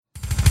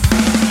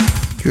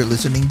You're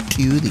listening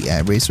to the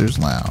iRacers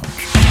Lounge.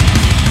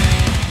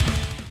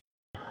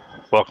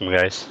 Welcome,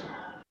 guys.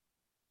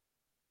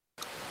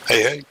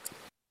 Hey.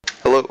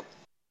 Hello.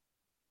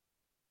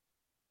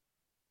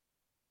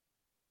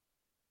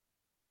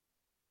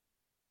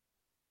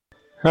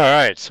 All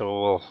right,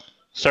 so we'll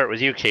start with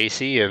you,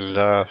 Casey,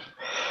 and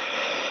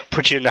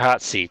put you in the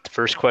hot seat. The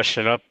first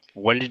question up,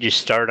 when did you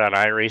start on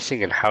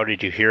iRacing and how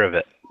did you hear of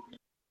it?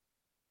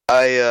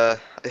 I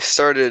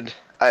started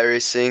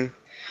iRacing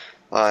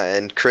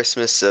in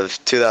Christmas of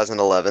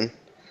 2011.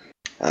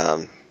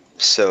 I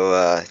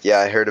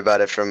heard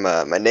about it from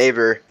my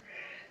neighbor.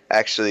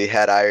 Actually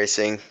had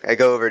iRacing. I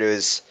go over to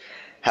his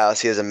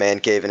house. He has a man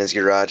cave in his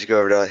garage. I go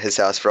over to his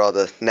house for all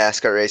the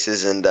NASCAR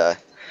races, and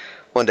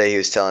one day he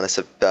was telling us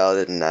about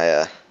it, and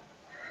I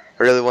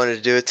really wanted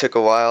to do it. Took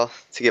a while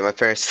to get my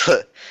parents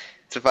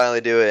to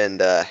finally do it,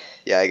 and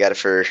I got it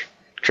for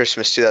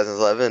Christmas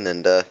 2011,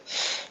 and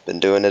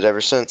been doing it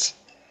ever since.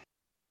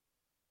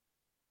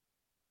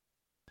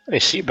 I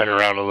see you've been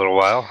around a little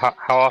while.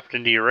 How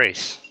often do you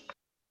race?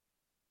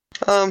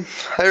 I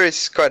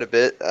race quite a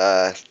bit.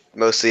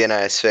 Mostly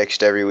NiS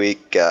Fixed every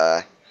week.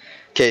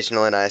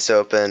 Occasional NiS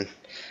Open.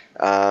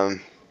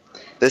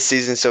 This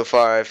season so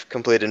far, I've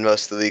completed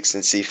most of the leagues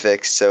in C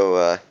Fixed,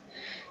 so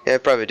I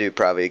probably do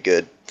a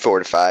good 4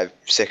 to 5,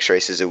 6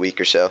 races a week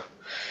or so.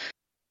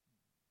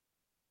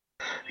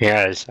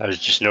 Yeah, I was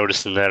just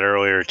noticing that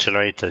earlier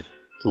tonight, that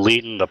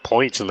leading the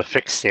points in the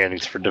fixed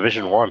standings for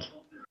Division 1.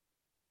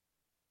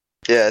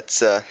 Yeah, it's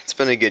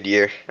been a good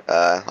year.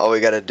 All we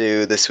got to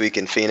do this week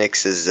in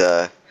Phoenix is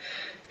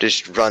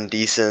just run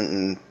decent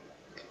and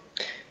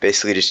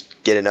basically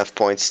just get enough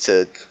points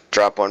to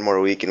drop one more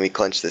week, and we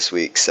clinch this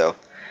week. So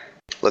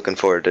looking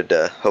forward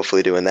to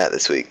hopefully doing that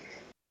this week.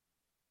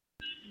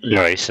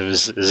 Nice. And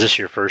is this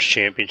your first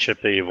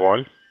championship that you've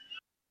won?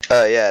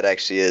 Yeah, it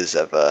actually is.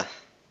 I've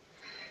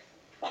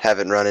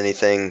haven't run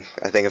anything.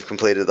 I think I've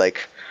completed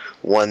like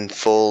one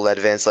full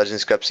Advanced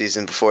Legends Cup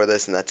season before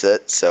this, and that's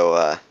it.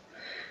 So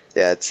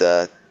it's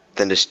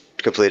then just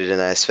completed an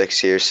NiS Fix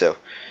here. So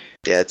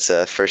yeah, it's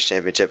first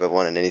championship I've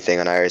won in anything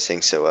on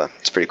iRacing. So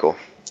it's pretty cool.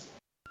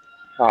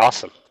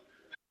 Awesome.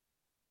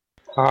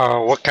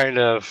 What kind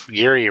of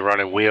gear are you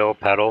running? Wheel,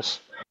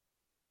 pedals?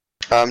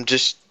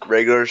 Just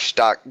regular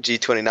stock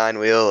G29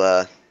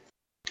 wheel.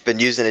 Been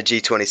using a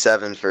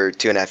G27 for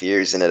 2.5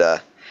 years, and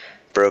it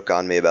broke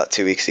on me about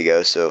 2 weeks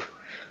ago. So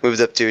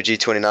moved up to a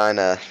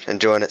G29.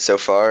 Enjoying it so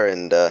far,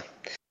 and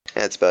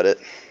that's about it.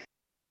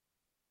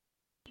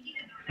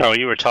 Oh,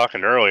 you were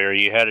talking earlier.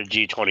 You had a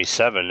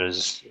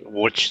G27.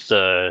 What's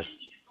the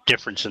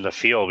difference in the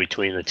feel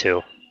between the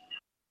two?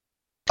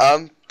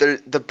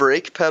 The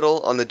brake pedal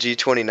on the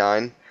G29,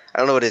 I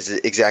don't know what it's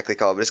exactly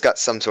called, but it's got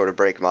some sort of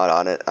brake mod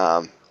on it.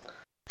 I'm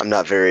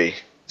not very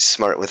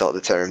smart with all the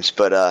terms,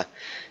 but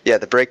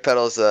the brake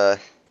pedal's a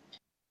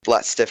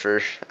lot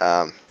stiffer,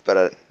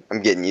 but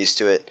I'm getting used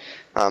to it.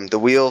 The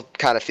wheel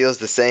kind of feels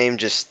the same,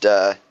 just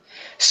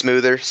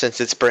smoother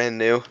since it's brand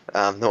new.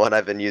 The one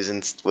I've been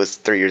using was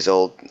 3 years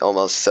old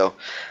almost, so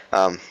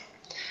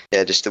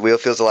just the wheel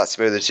feels a lot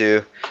smoother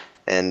too,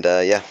 and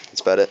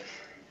that's about it.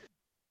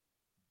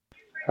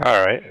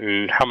 All right.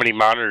 And how many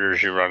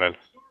monitors you running?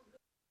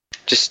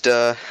 Just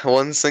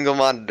one single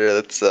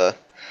monitor. That's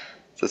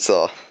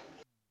all.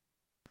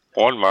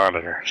 One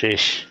monitor.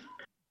 Sheesh.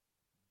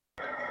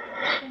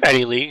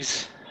 Any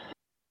leagues?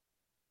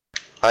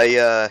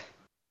 I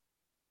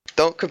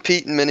don't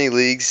compete in many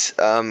leagues.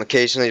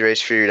 Occasionally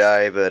race for your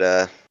die,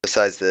 but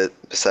besides that,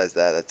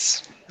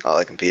 that's all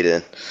I compete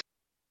in.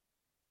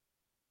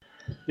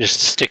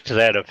 Just stick to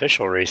that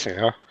official racing,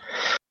 huh?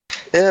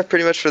 Yeah,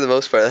 pretty much for the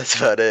most part. That's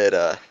about it.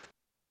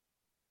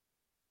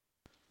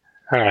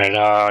 All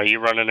right. You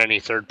running any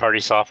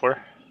third-party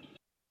software?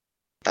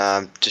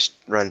 Just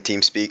run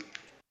TeamSpeak.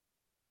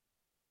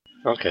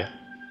 Okay.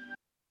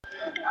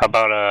 How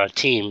about a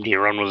team? Do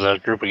you run with a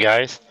group of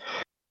guys?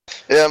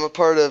 Yeah, I'm a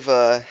part of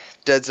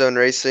Dead Zone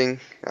Racing.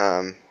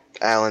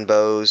 Alan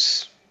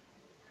Bowes,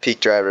 Peak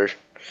Driver.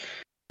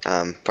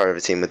 Part of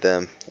a team with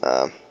them.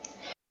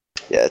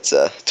 It's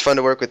fun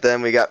to work with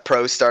them. We got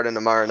Pro starting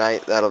tomorrow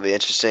night. That'll be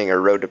interesting, or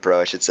Road to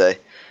Pro, I should say.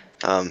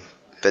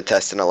 Been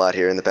testing a lot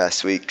here in the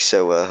past week,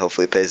 so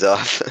hopefully it pays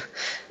off.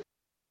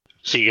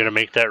 So you gonna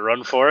make that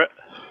run for it?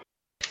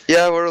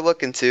 Yeah, we're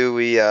looking to.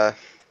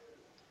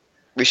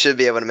 We should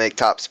be able to make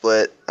top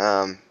split.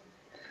 The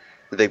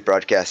big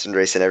broadcast and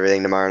race and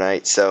everything tomorrow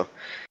night, so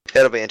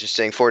it'll be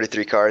interesting.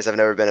 43 cars. I've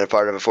never been a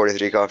part of a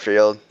 43 car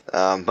field.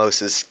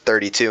 Most is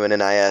 32 in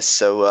NIS,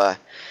 so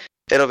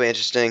it'll be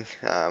interesting.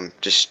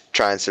 Just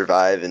try and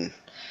survive and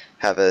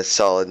have a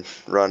solid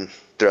run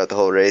throughout the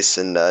whole race,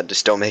 and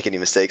just don't make any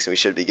mistakes, and we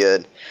should be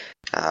good.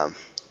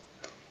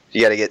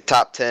 You got to get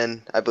top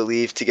 10, I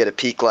believe, to get a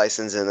peak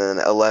license, and then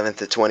 11th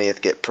to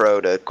 20th get pro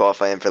to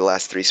qualify in for the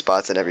last 3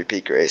 spots in every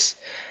peak race.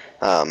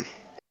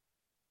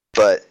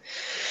 But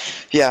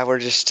yeah, we're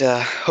just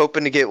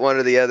hoping to get one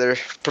or the other,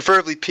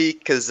 preferably peak,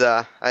 because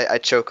I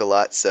choke a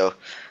lot, so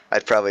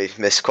I'd probably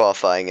miss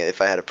qualifying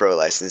if I had a pro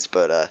license.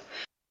 But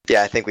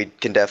I think we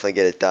can definitely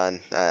get it done.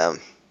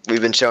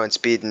 we've been showing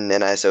speed in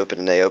NiS Open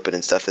and A Open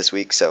and stuff this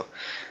week, so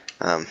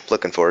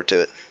looking forward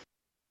to it.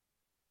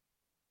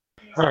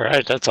 All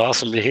right, that's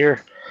awesome to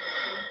hear.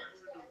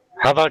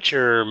 How about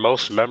your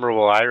most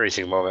memorable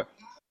iRacing moment?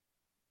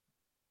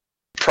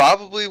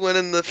 Probably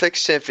winning the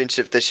fixed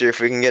championship this year if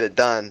we can get it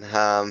done.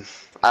 I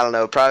don't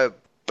know. Probably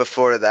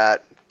before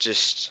that,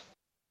 just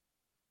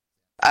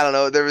I don't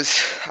know.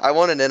 I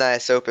won an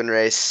NiS Open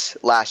race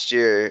last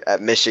year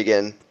at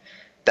Michigan.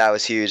 That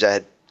was huge. I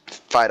had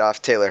fight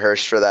off Taylor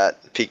Hirsch for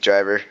that peak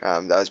driver.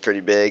 That was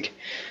pretty big.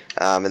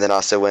 And then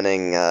also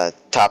winning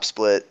top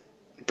split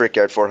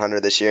Brickyard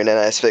 400 this year in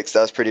NiS Fixed.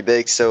 That was pretty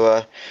big.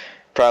 So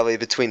probably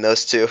between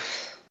those two.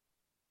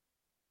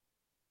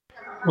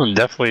 Well,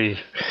 definitely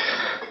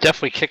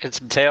kicking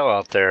some tail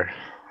out there.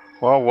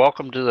 Well,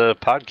 welcome to the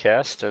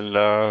podcast,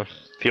 and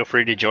feel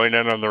free to join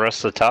in on the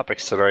rest of the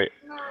topics tonight.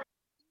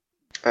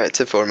 All right,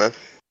 tip 4, man.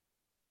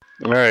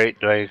 All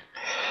right,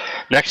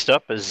 next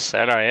up is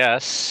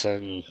NIS,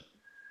 and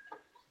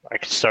I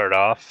can start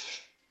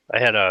off. I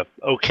had a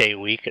okay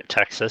week at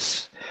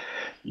Texas.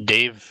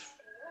 Dave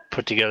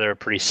put together a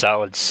pretty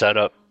solid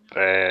setup,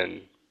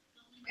 and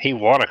he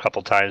won a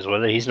couple times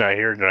with it. He's not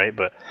here tonight,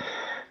 but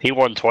he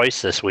won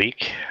twice this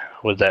week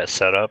with that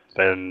setup.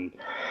 And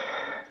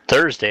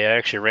Thursday, I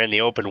actually ran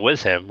the Open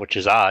with him, which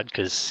is odd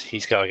because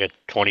he's got like a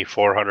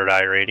 2400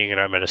 I rating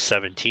and I'm at a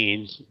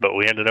 17. But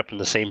we ended up in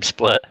the same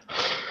split,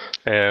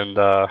 and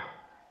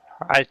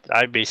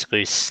I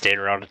basically stayed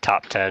around the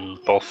top 10,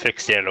 both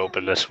fixed and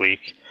open this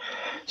week.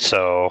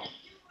 So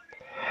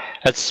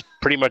that's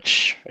pretty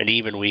much an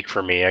even week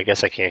for me. I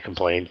guess I can't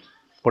complain.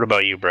 What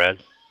about you, Brad?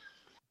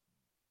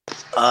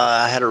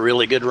 I had a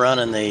really good run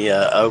in the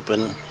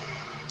Open.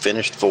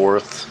 Finished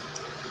 4th.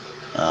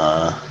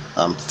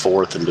 I'm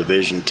 4th in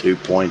Division 2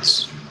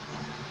 points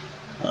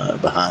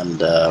behind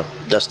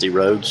Dusty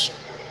Rhodes.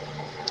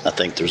 I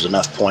think there's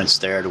enough points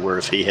there to where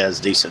if he has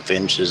decent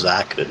finishes,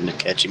 I couldn't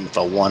catch him if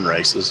I won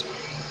races.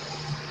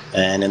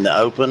 And in the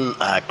Open,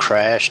 I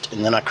crashed,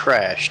 and then I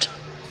crashed.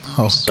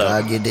 Oh, so,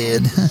 God, you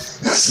did.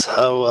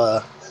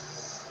 So,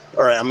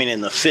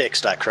 in the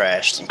fixed, I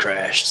crashed and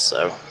crashed.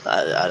 So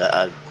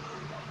I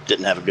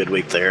didn't have a good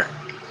week there.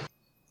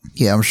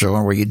 Yeah, I'm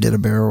showing where you did a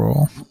barrel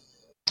roll.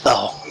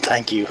 Oh,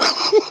 thank you.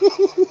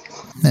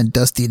 And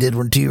Dusty did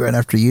one too right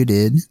after you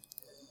did.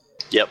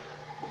 Yep,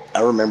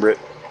 I remember it.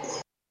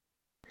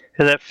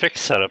 Yeah, that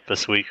fixed setup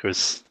this week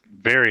was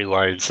very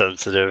line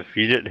sensitive. If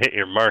you didn't hit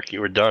your mark,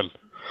 you were done.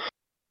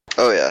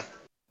 Oh, yeah.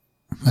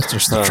 That's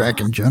just the track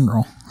in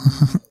general.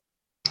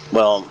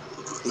 Well,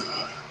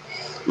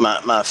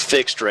 my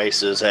fixed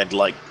races had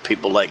like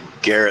people like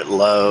Garrett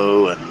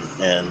Lowe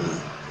and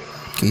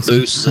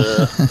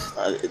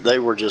Busa. They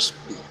were just.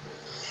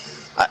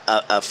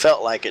 I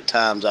felt like at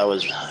times I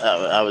was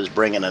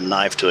bringing a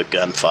knife to a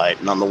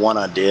gunfight, and on the one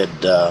I did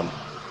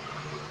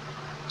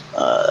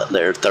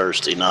there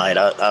Thursday night,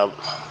 I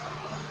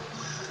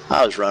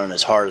was running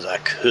as hard as I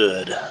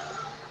could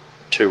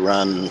to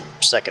run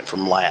second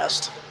from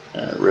last.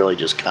 And it really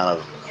just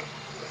I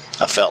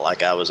felt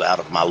like I was out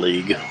of my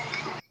league.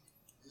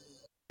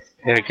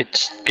 Yeah, it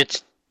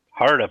gets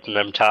hard up in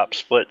them top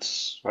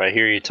splits. I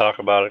hear you talk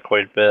about it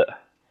quite a bit.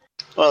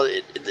 Well,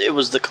 it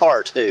was the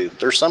car too.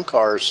 There's some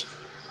cars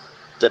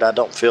that I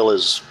don't feel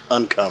as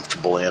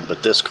uncomfortable in,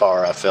 but this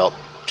car I felt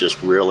just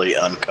really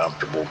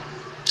uncomfortable.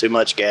 Too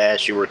much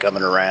gas, you were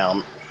coming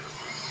around.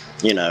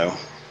 You know,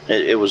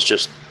 it was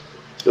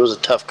a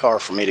tough car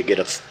for me to get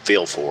a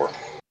feel for.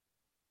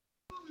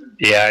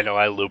 Yeah, I know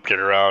I looped it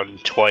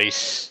around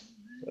twice,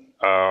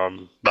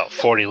 about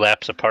 40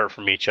 laps apart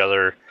from each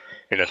other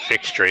in a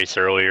fixed race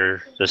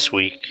earlier this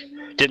week.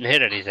 Didn't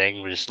hit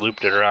anything, we just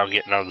looped it around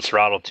getting on the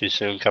throttle too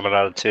soon coming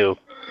out of 2.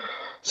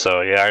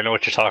 So yeah, I know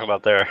what you're talking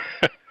about there.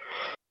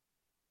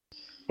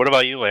 What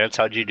about you, Lance?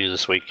 How'd you do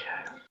this week?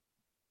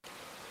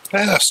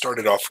 I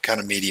started off kind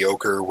of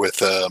mediocre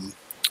with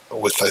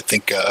I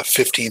think a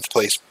 15th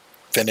place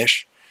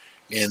finish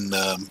in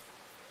the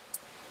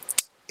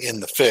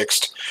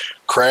fixed.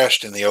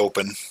 Crashed in the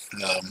Open.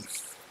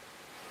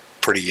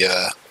 Pretty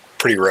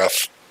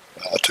rough.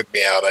 Took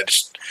me out.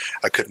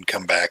 I couldn't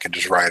come back and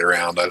just ride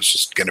around. I was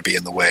just going to be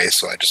in the way,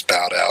 so I just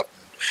bowed out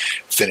and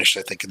finished,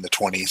 I think, in the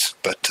 20s.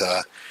 But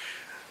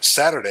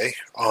Saturday,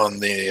 on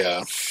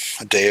the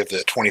day of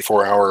the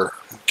 24-hour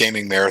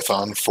gaming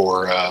marathon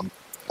for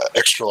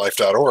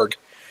extralife.org,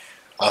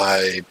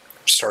 I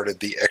started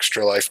the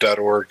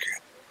extralife.org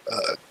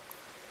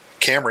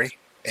Camry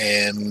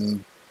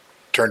and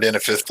turned in a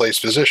 5th place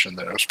position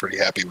that I was pretty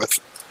happy with.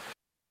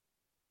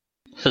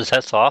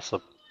 That's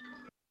awesome.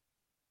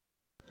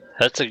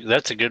 That's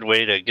a good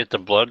way to get the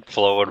blood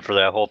flowing for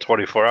that whole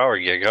 24-hour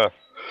gig, huh?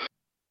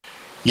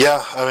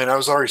 Yeah, I mean, I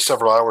was already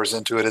several hours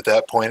into it at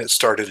that point. It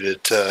started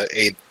at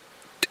 8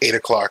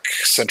 o'clock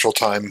Central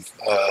Time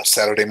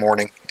Saturday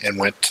morning and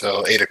went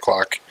till 8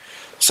 o'clock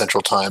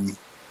Central Time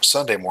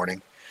Sunday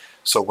morning.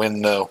 So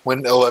when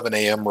 11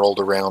 a.m. rolled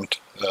around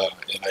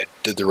and I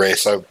did the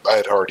race, I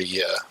had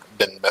already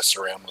been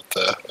messing around with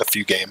a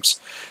few games.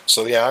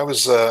 So yeah, I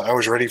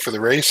was ready for the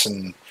race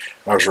and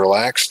I was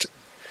relaxed.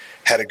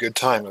 had a good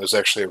time. It was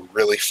actually a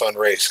really fun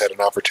race. Had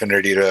an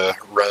opportunity to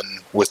run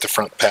with the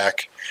front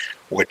pack,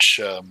 which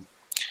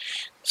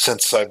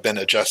since I've been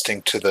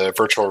adjusting to the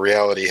virtual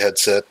reality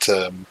headset,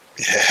 it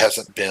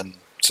hasn't been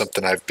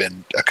something I've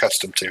been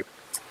accustomed to.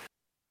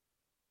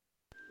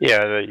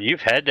 Yeah,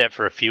 you've had that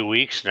for a few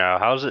weeks now.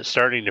 How's it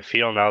starting to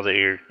feel now that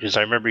you're? Because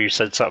I remember you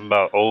said something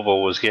about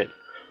oval was a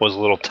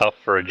little tough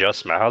for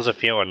adjustment. How's it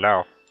feeling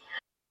now?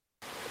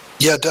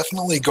 Yeah,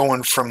 definitely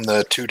going from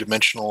the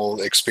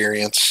two-dimensional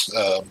experience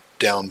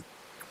down,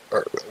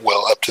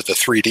 up to the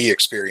 3D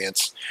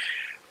experience.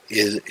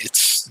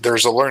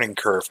 There's a learning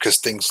curve because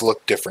things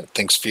look different,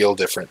 things feel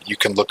different. You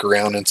can look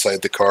around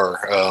inside the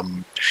car.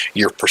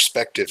 Your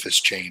perspective has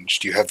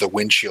changed. You have the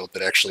windshield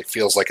that actually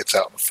feels like it's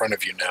out in front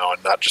of you now,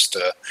 and not just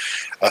a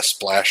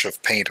splash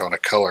of paint on a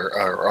color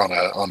or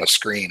on a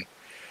screen.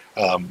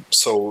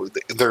 So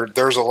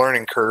there's a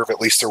learning curve. At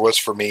least there was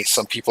for me.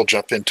 Some people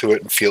jump into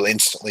it and feel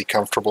instantly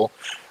comfortable.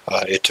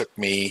 It took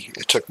me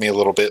a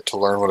little bit to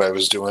learn what I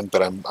was doing,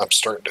 but I'm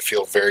starting to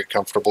feel very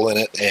comfortable in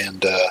it,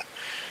 and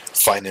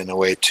finding a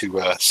way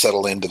to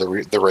settle into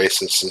the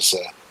races is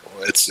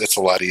it's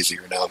a lot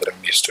easier now that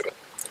I'm used to it.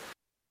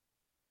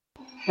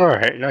 All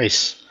right,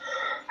 nice.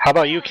 How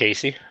about you,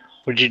 Casey?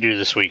 What'd you do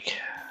this week?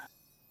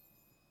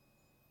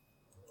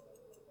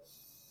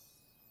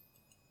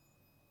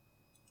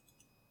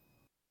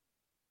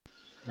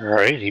 All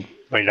right, he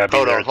might not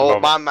be there at the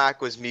moment. My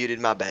mic was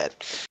muted. My bad.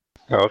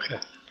 Oh, okay.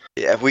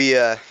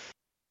 Yeah,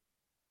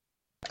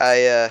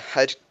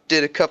 I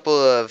did a couple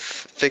of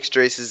fixed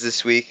races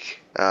this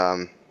week.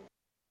 I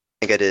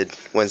think I did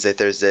Wednesday,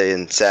 Thursday,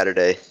 and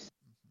Saturday.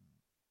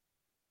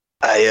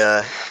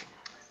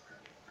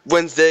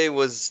 Wednesday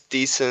was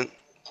decent.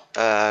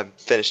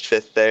 Finished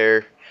 5th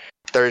there.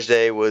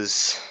 Thursday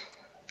was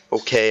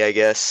okay, I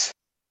guess.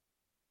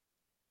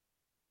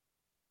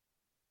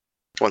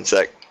 One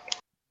sec.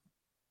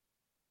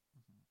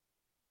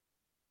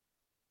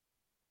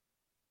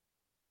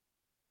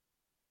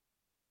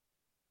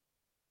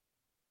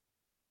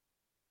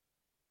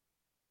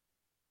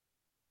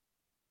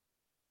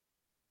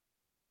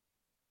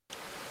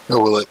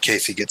 We'll let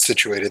Casey get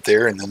situated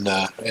there, and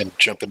then and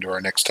jump into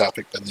our next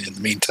topic. But in the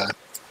meantime,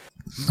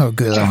 Oh,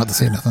 good. I don't have to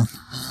say nothing.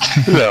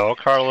 No,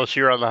 Carlos,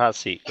 you're on the hot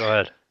seat. Go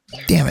ahead.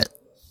 Damn it.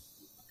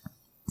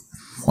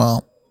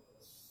 Well,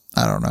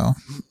 I don't know.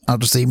 I'll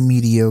just say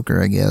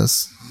mediocre, I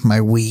guess.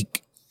 My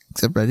week.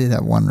 Except I did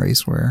have one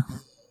race where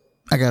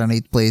I got an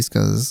 8th place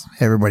because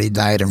everybody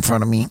died in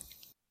front of me.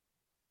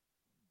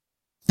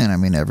 And I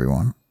mean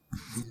everyone.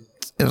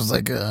 It was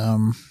like,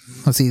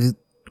 let's see,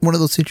 one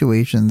of those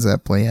situations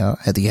that play out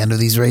at the end of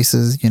these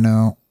races,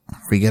 where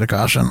you get a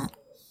caution.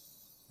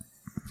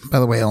 By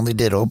the way, I only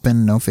did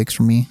open, no fix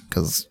for me,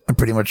 because I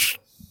pretty much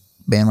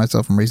banned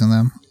myself from racing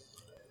them.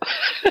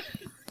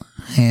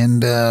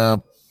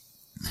 And,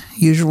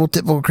 usual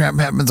typical crap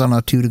happens on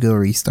a 2-to-go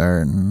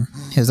restart, and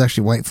it was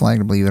actually white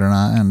flagged, believe it or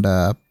not,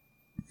 and,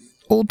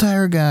 old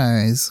tire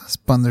guys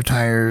spun their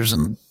tires,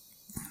 and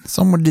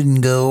someone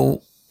didn't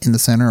go in the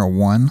center of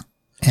 1,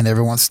 and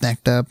everyone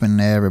snacked up, and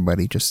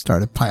everybody just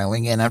started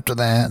piling in after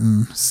that,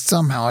 and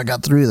somehow I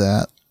got through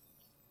that.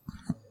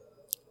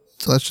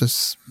 So that's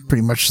just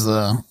pretty much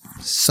the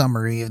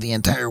summary of the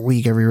entire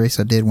week. Every race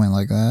I did went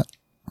like that.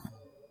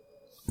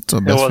 So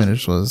best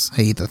finish was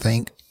 8th, I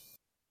think.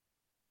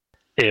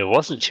 It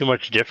wasn't too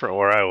much different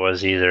where I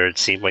was either. It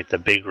seemed like the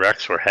big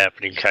wrecks were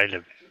happening kind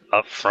of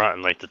up front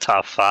in like the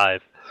top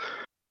 5.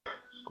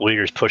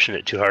 Leaders pushing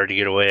it too hard to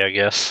get away, I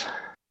guess.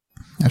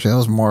 Actually,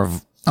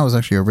 that was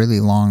actually a really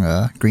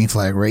long green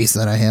flag race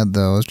that I had,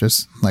 though. It was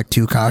just like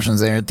 2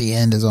 cautions there at the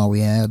end is all we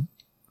had.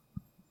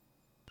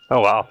 Oh,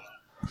 wow.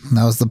 And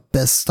that was the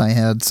best I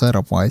had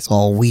setup-wise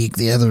all week.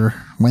 The other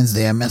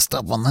Wednesday, I messed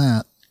up on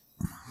that.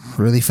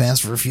 Really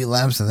fast for a few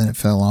laps, and then it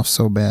fell off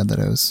so bad that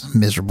it was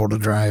miserable to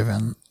drive.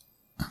 And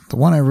the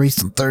one I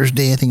raced on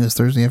Thursday, I think it was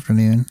Thursday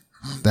afternoon,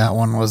 that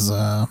one was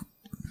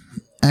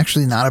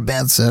actually not a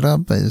bad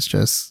setup, but it's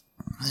just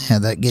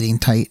had that getting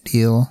tight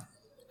deal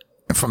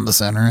from the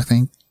center, I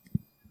think.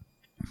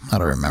 I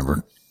don't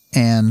remember.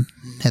 And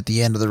at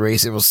the end of the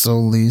race, it was so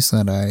loose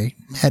that I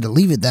had to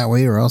leave it that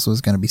way or else it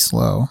was going to be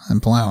slow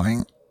and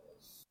plowing.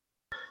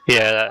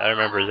 Yeah, I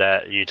remember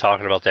that. You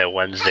talking about that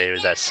Wednesday,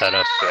 was that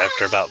setup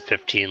after about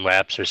 15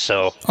 laps or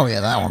so. Oh, yeah,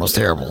 that one was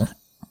terrible.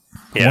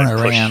 The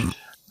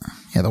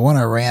one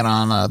I ran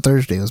on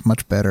Thursday was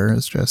much better.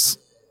 It's just...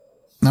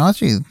 No,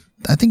 actually,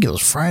 I think it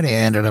was Friday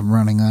I ended up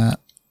running that.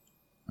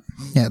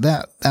 Yeah,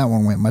 that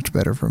one went much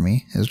better for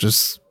me. It was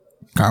just...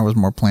 Car was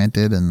more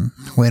planted, and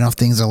went off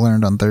things I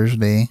learned on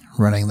Thursday,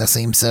 running the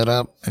same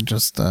setup. I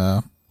just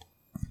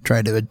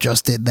tried to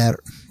adjust it that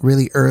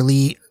really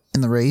early in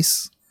the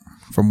race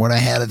from what I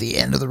had at the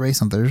end of the race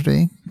on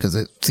Thursday, because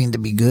it seemed to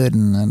be good,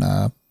 and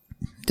then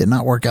did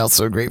not work out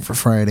so great for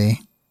Friday.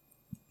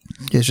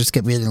 It just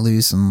kept getting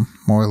loose and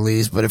more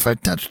loose, but if I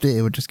touched it,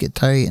 it would just get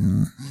tight,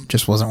 and it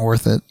just wasn't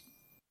worth it.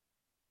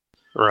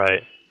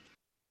 Right.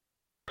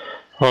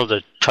 Well,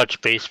 to touch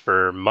base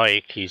for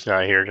Mike, he's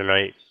not here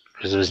tonight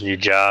because of his new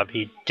job.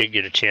 He did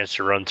get a chance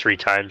to run 3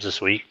 times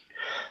this week.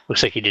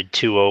 looks like he did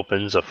 2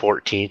 opens, a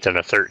 14th and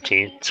a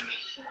 13th.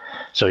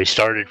 So he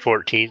started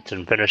 14th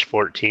and finished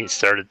 14th,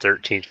 started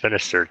 13th,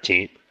 finished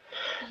 13th.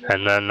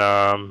 And then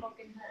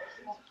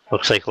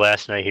looks like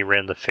last night he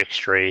ran the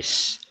fixed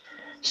race,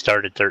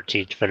 started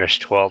 13th,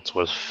 finished 12th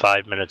with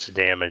 5 minutes of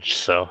damage.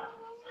 So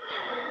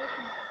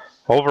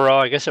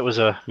overall, I guess it was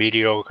a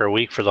mediocre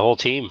week for the whole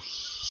team.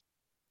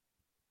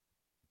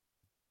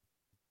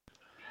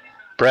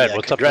 Brad,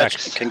 what's up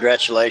next?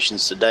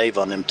 Congratulations to Dave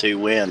on them 2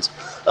 wins.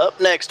 Up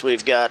next,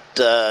 we've got,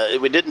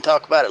 we didn't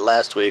talk about it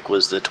last week,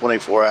 was the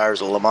 24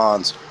 Hours of Le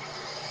Mans.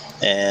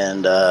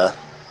 And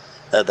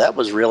that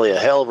was really a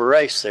hell of a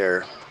race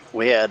there.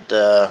 We had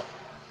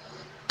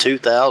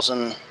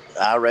 2,000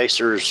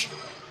 iRacers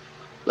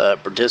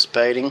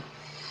participating,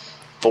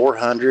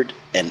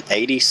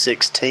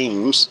 486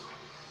 teams,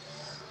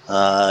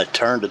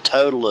 turned a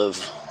total of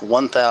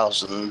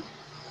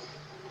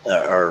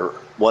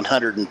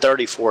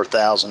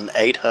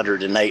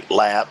 134,808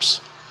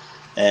 laps.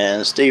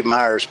 And Steve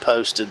Myers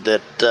posted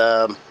that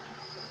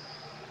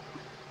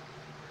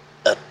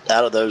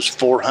out of those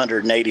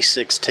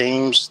 486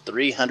 teams,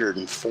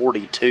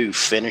 342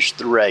 finished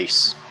the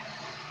race.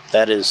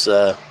 That's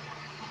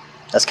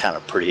kind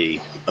of pretty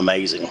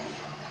amazing.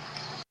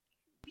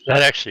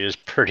 That actually is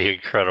pretty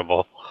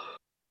incredible.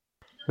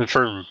 And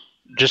from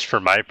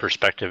my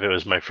perspective, it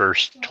was my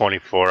first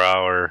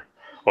 24-hour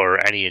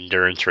or any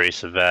endurance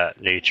race of that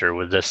nature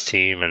with this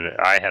team, and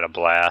I had a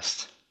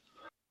blast.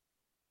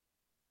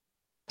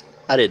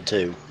 I did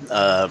too.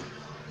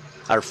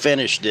 Our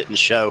finish didn't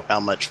show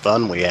how much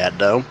fun we had,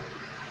 though.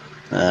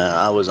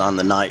 I was on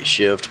the night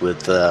shift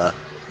with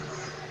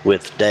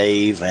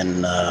Dave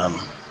and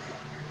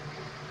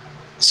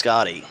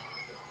Scotty,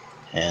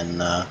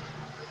 and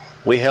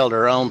we held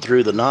our own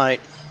through the night.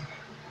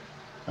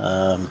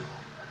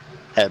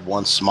 Had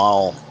one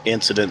small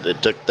incident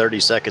that took 30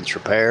 seconds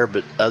repair,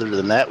 but other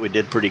than that, we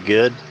did pretty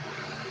good.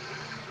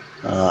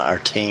 Our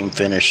team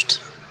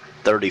finished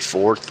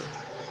 34th,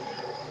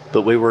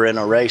 but we were in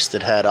a race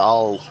that had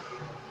all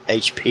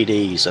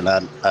HPDs, and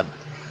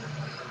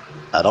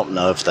I don't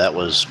know if that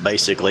was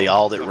basically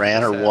all that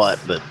ran or what,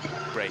 but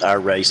our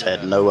race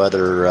had no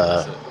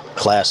other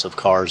class of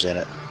cars in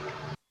it.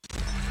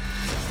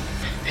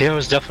 Yeah, it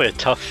was definitely a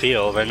tough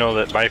field. I know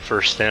that my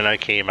first stint I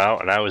came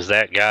out and I was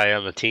that guy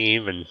on the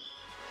team and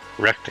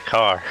wrecked the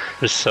car.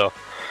 So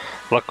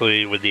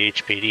luckily with the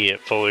HPD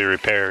it fully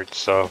repaired,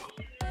 so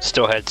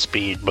still had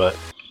speed, but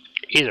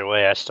either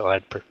way I still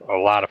had a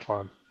lot of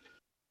fun.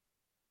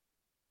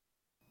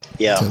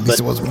 Yeah, so at least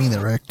it wasn't me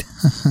that wrecked.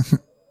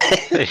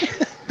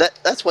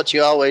 That's what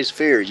you always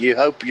fear. You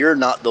hope you're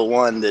not the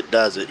one that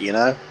does it, you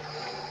know?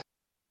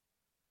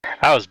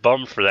 I was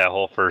bummed for that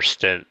whole first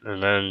stint,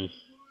 and then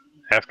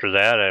after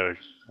that I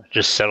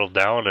just settled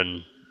down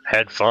and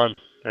had fun.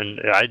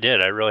 And I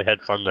did. I really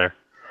had fun there.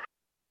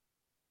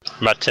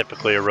 I'm not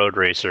typically a road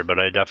racer, but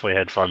I definitely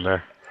had fun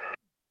there.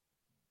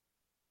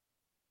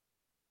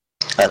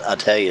 I'll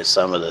tell you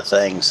some of the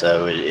things,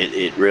 though.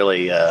 It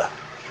really...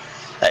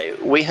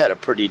 we had a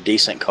pretty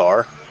decent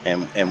car,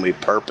 and we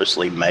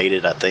purposely made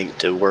it, I think,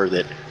 to where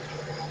that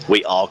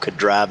we all could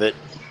drive it.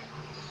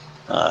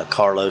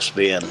 Carlos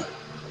being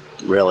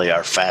really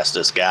our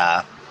fastest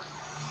guy.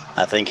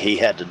 I think he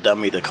had to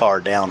dummy the car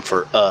down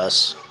for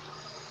us.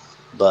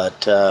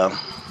 But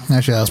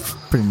actually, I was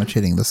pretty much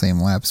hitting the same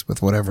laps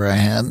with whatever I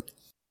had.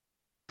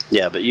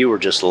 Yeah, but you were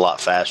just a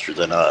lot faster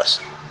than us.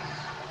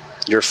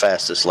 Your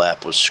fastest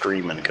lap was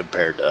screaming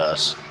compared to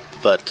us.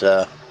 But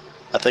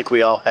I think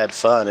we all had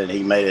fun, and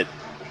he made it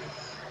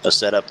a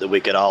setup that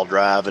we could all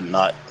drive and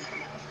not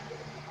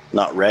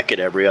wreck it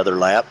every other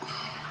lap.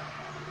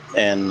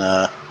 And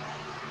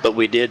but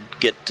we did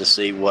get to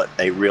see what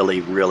a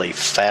really, really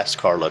fast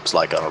car looks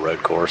like on a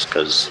road course,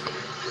 because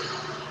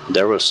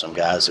there was some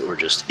guys that were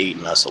just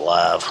eating us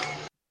alive.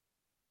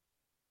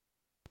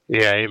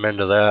 Yeah, amen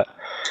to that.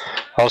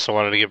 I also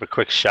wanted to give a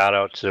quick shout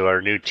out to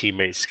our new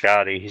teammate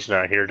Scotty. He's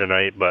not here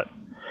tonight, but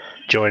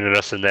joining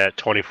us in that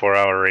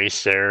 24-hour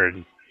race there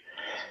and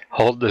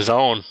holding his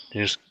own. It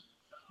was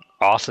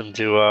awesome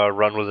to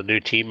run with a new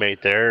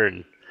teammate there, and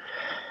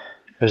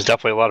it was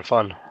definitely a lot of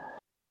fun.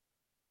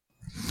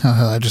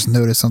 I just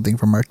noticed something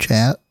from our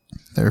chat.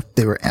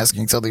 They were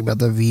asking something about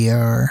the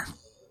VR.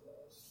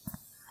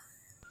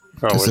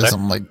 Oh, It says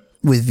something like,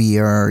 with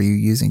VR, are you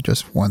using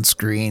just one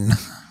screen?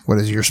 What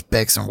is your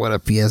specs and what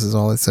FPS is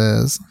all it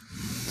says?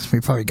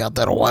 We probably got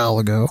that a while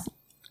ago.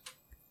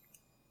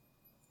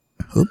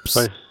 Oops.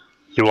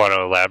 You want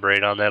to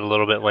elaborate on that a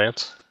little bit,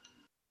 Lance?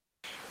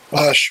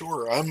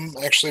 Sure. I'm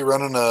actually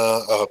running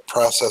a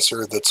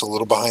processor that's a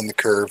little behind the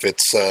curve.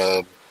 It's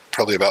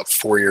probably about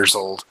 4 years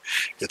old.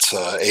 It's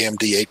AMD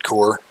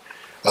 8-core,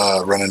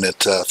 running at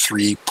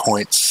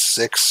 3.6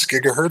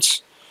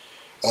 gigahertz.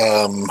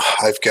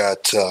 I've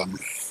got,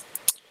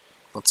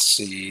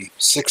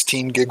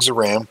 16 gigs of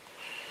RAM.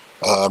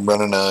 I'm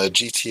running a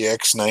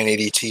GTX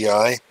 980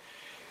 Ti.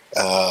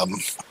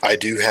 I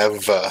do have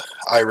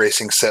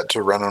iRacing set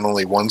to run on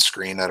only one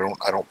screen. I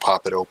don't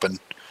pop it open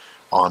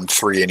on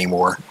 3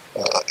 anymore.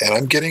 And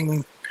I'm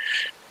getting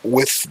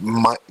with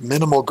my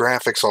minimal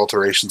graphics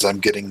alterations, I'm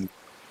getting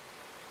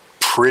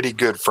pretty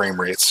good frame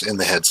rates in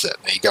the headset.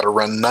 Now, you got to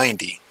run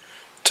 90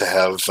 to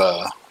have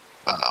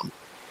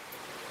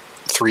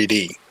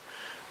 3D.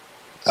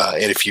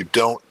 And if you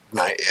don't,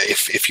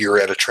 if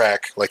you're at a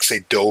track like,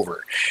 say,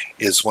 Dover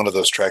is one of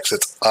those tracks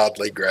that's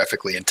oddly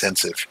graphically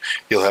intensive,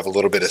 you'll have a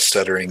little bit of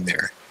stuttering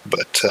there.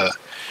 But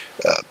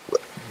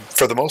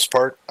for the most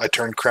part, I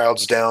turn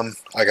crowds down.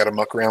 I got to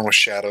muck around with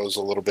shadows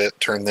a little bit,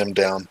 turn them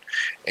down,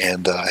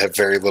 and have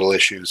very little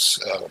issues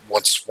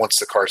once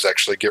the cars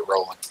actually get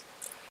rolling.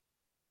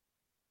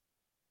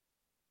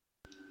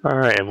 All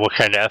right, and what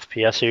kind of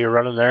FPS are you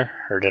running there?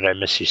 Or did I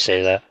miss you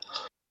say that?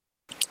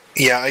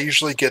 Yeah, I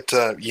usually get,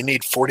 you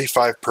need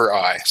 45 per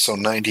eye, so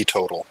 90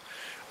 total,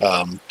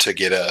 to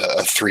get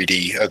a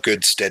 3D, a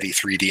good steady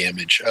 3D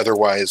image.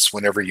 Otherwise,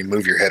 whenever you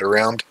move your head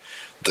around,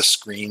 the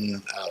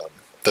screens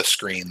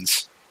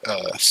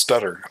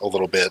stutter a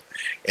little bit,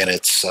 and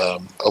it's a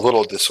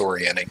little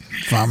disorienting.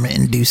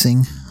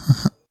 Vomit-inducing?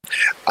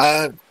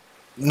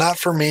 Not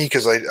for me,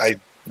 because I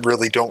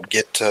really don't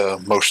get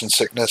motion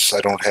sickness.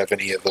 I don't have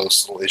any of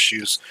those little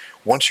issues.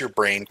 Once your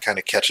brain kind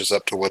of catches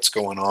up to what's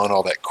going on,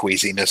 all that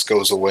queasiness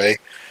goes away.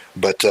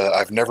 But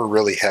I've never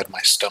really had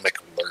my stomach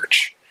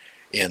lurch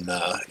in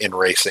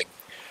racing.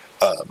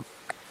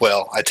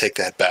 Well, I take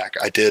that back.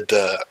 I did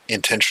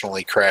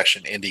intentionally crash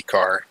an Indy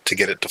car to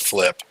get it to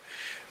flip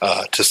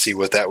to see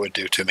what that would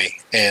do to me,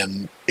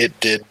 and it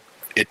did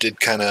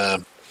kind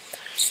of.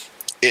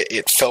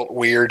 It felt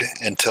weird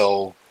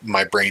until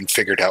my brain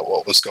figured out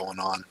what was going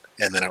on,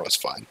 and then I was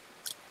fine.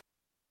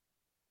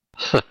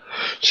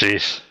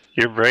 Jeez,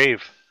 you're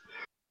brave.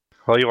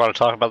 Well, you want to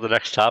talk about the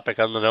next topic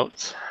on the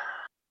notes?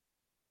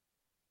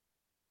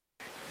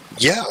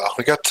 Yeah,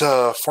 we got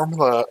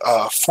former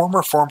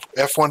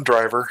F1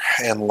 driver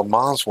and Le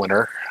Mans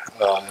winner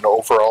and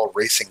overall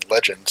racing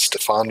legend,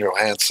 Stefan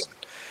Johansson.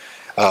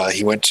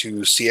 He went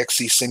to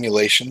CXC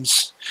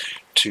Simulations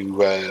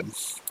to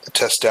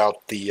test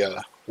out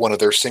one of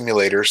their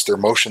simulators, their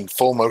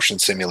full motion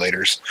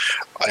simulators,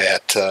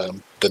 at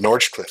the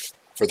Nordschleife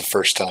for the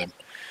first time.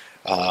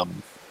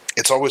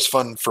 It's always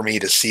fun for me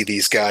to see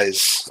these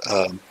guys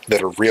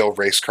that are real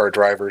race car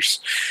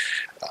drivers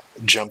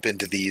jump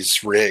into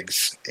these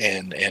rigs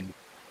and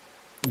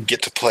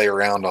get to play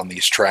around on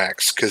these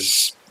tracks,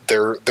 because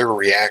their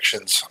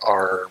reactions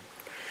are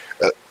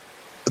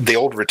the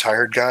old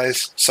retired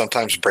guys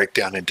sometimes break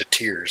down into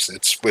tears.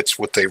 It's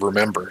what they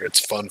remember.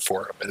 It's fun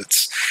for them, and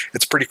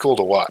it's pretty cool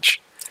to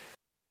watch.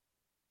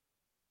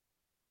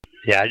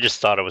 Yeah, I just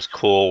thought it was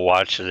cool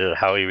watching it,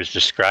 how he was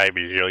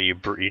describing. You know,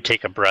 you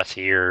take a breath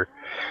here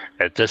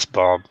at this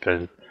bump,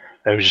 and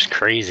it was just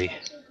crazy.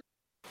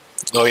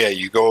 Oh yeah,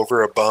 you go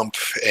over a bump,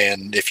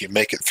 and if you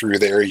make it through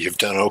there, you've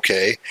done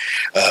okay.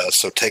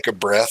 So take a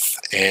breath,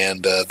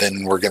 and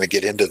then we're going to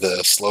get into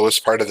the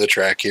slowest part of the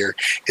track here.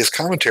 His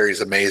commentary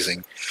is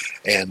amazing,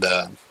 and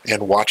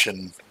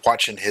watching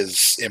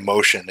his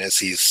emotion as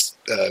he's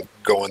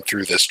going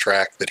through this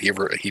track that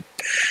he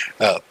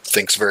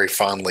thinks very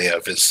fondly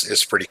of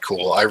is pretty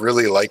cool. I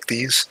really like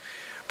these,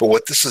 but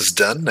what this has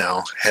done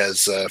now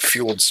has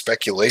fueled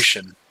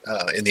speculation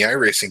in the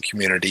iRacing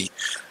community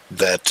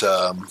that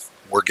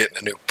we're getting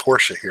a new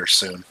Porsche here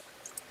soon.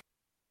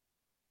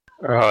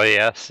 Oh,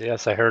 yes,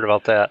 I heard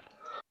about that.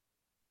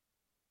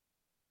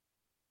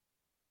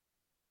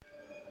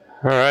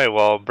 All right,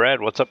 well,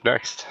 Brad, what's up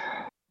next?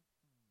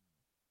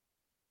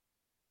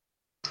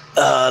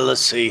 Let's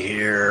see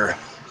here.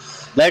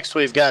 Next,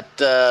 we've got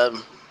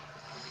the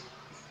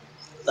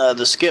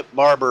Skip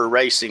Barber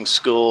Racing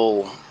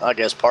School, I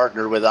guess,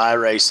 partnered with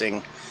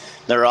iRacing.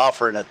 They're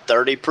offering a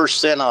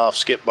 30% off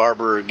Skip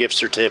Barber gift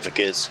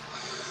certificates.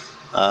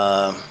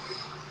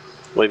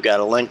 We've got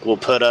a link we'll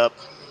put up.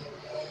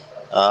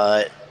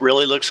 It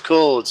really looks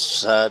cool.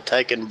 It's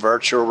taking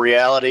virtual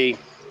reality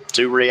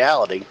to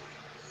reality.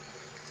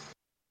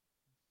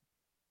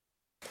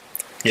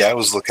 Yeah, I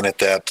was looking at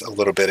that a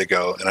little bit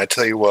ago, and I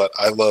tell you what,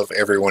 I love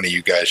every one of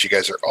you guys. You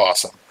guys are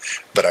awesome,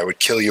 but I would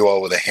kill you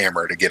all with a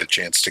hammer to get a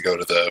chance to go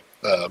to the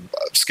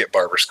Skip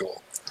Barber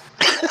School.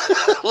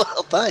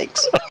 Well,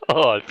 thanks.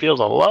 Oh, I feel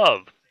the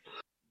love.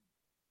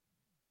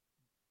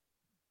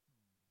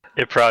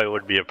 It probably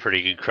would be a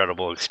pretty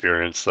incredible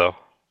experience, though.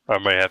 I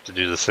might have to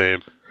do the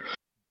same.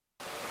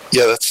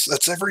 Yeah,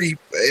 that's every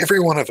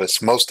one of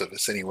us, most of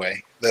us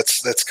anyway.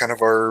 That's kind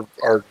of our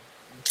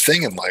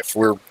thing in life.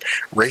 We're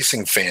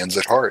racing fans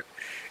at heart,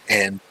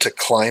 and to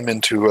climb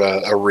into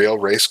a real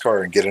race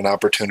car and get an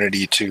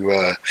opportunity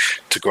to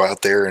go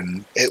out there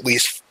and at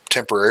least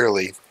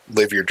temporarily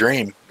live your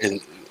dream,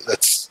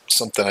 that's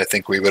something I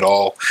think we would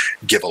all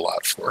give a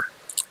lot for.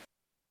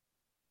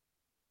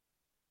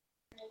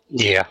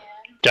 Yeah,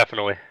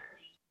 definitely.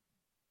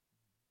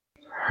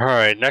 All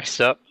right, next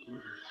up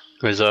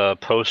is a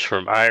post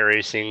from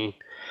iRacing.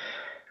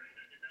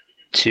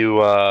 They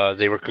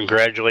were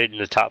congratulating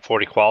the top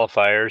 40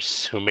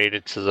 qualifiers who made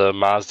it to the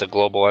Mazda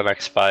Global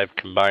MX-5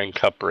 Combined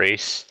Cup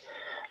race.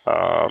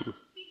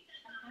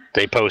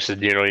 They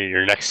posted,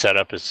 your next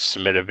setup is to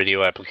submit a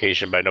video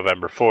application by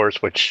November 4th,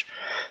 which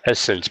has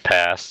since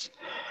passed.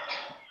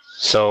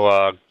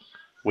 So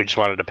we just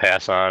wanted to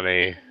pass on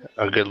a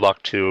good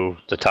luck to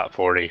the top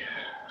 40.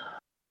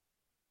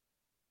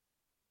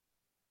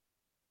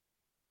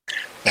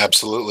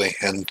 Absolutely.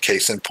 And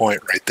case in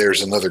point, right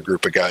there's another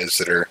group of guys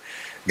that are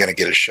going to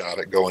get a shot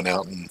at going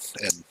out and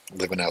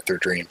living out their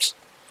dreams.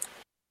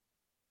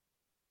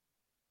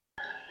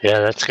 Yeah,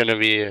 that's going to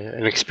be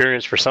an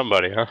experience for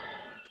somebody, huh?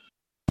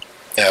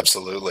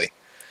 Absolutely.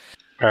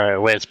 All right,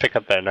 Lance, pick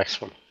up that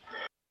next one.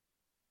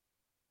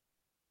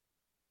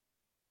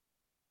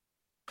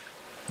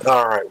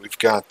 All right, we've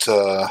got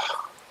a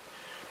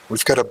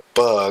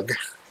bug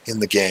in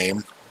the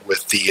game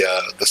with the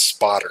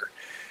spotter,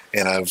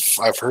 and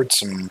I've heard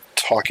some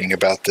talking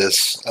about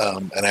this,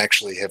 and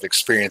actually have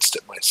experienced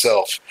it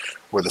myself,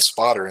 where the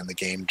spotter in the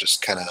game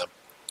just kind of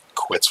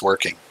quits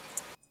working.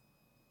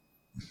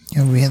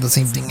 Yeah, we had the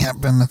same thing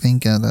happen, I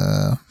think, at,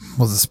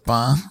 was it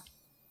Spa?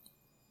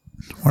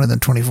 One of the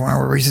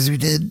 24-hour races we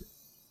did.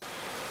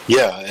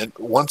 Yeah, and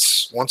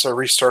once I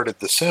restarted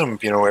the sim,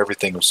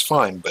 everything was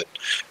fine. But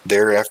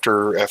there,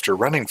 after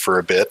running for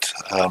a bit,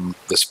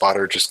 the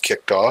spotter just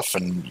kicked off,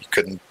 and you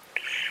couldn't.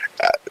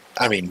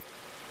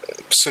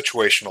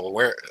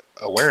 Situational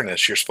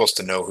awareness. You're supposed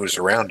to know who's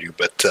around you,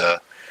 but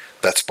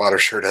that spotter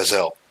sure does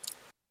help.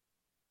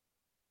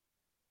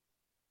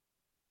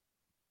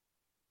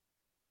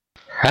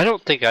 I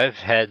don't think I've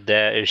had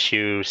that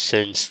issue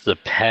since the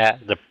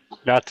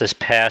not this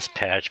past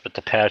patch, but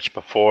the patch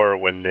before,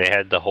 when they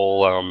had the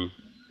whole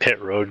pit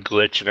road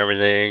glitch and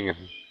everything. And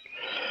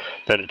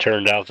then it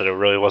turned out that it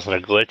really wasn't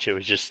a glitch. It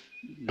was just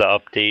the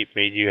update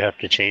made you have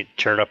to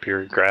turn up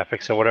your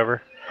graphics and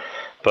whatever.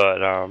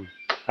 But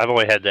I've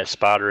only had that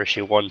spotter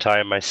issue one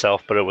time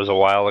myself, but it was a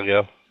while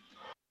ago.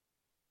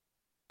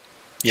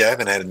 Yeah, I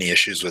haven't had any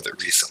issues with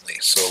it recently,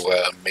 so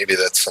maybe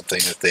that's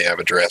something that they have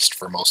addressed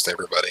for most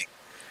everybody.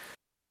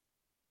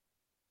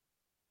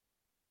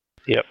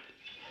 Yep.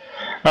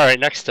 All right,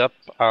 next up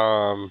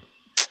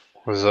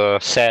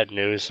was sad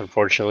news,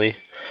 unfortunately.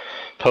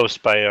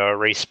 Post by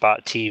Race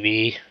Spot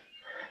TV.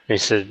 They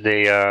said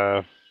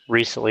they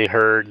recently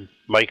heard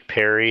Mike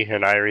Perry,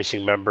 an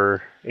iRacing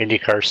member,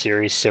 IndyCar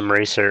Series sim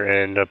racer,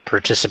 and a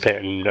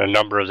participant in a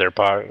number of their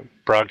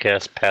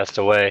broadcasts, passed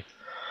away.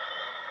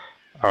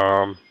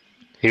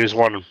 He was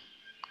one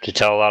to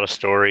tell a lot of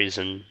stories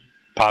and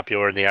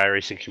popular in the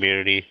iRacing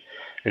community,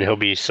 and he'll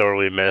be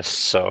sorely missed.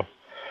 So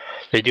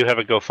they do have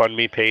a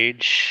GoFundMe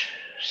page.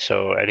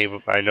 So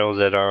I know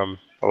that a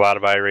lot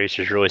of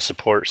iRacers really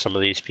support some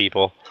of these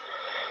people,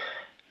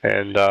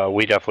 and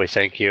we definitely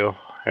thank you.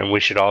 And we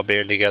should all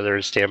band together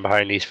and stand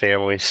behind these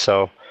families.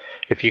 So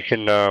if you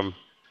can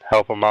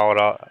help them out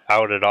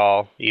at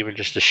all, even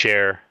just to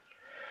share,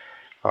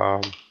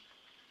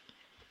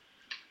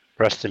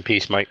 rest in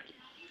peace, Mike.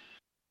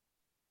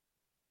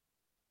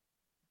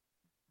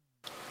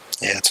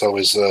 Yeah, it's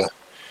always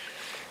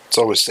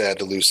sad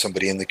to lose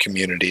somebody in the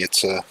community.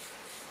 It's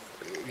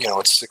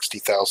it's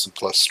 60,000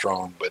 plus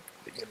strong, but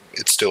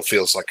it still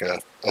feels like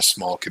a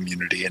small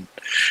community, and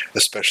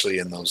especially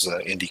in those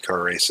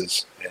IndyCar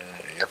races,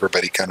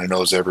 everybody kind of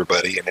knows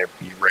everybody, and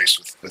you race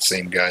with the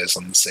same guys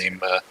on the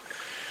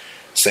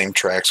same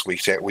tracks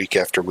week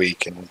after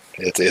week, and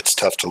it's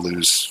tough to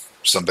lose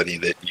somebody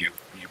that you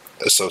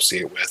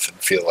associate with and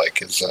feel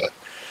like is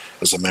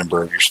a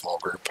member of your small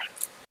group.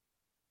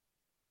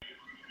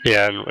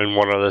 Yeah, and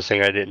one other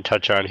thing I didn't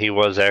touch on, he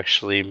was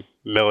actually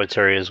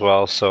military as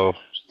well, so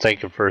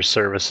thank him for his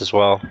service as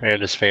well,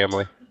 and his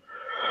family.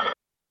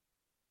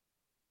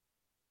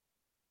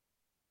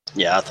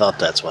 Yeah, I thought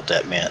that's what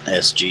that meant,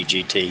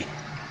 SGGT.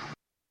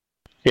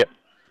 Yep.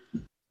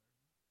 All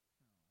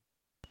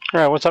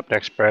right, what's up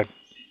next, Brad?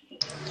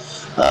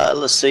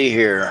 Let's see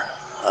here.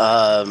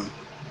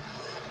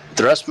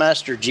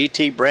 Thrustmaster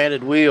GT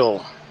branded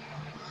wheel.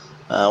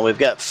 We've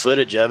got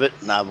footage of it,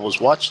 and I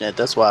was watching it.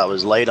 That's why I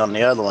was late on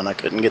the other one. I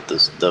couldn't get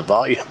the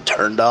volume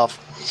turned off.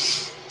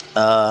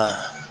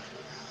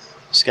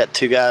 Just got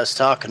two guys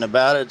talking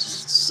about it.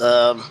 It's,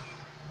 I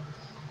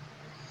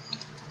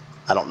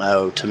don't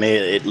know. To me,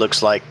 it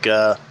looks like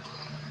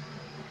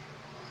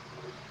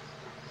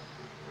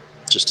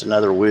just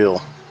another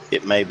wheel.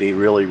 It may be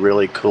really,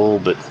 really cool,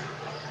 but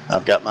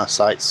I've got my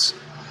sights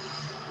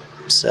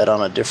set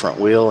on a different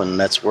wheel, and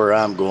that's where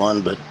I'm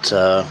going.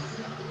 But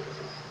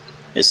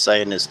it's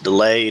saying it's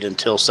delayed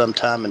until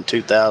sometime in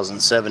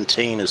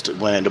 2017 as to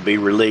when it'll be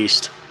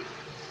released.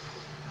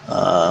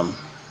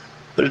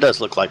 But it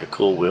does look like a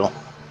cool wheel.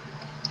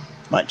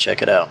 Might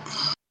check it out.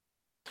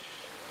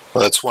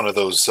 Well, that's one of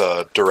those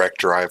direct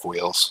drive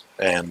wheels,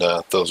 and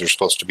those are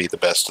supposed to be the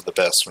best of the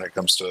best when it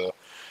comes to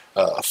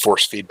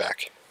force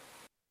feedback.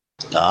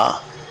 Now,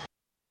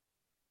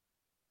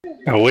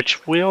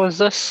 which wheel is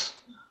this?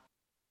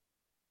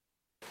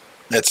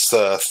 It's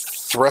the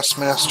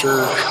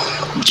Thrustmaster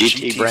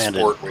GT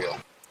branded Sport wheel.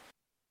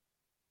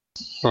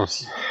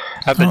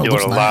 I've been Oh, it doing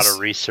looks a nice. lot of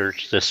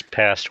research this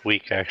past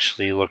week,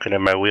 actually, looking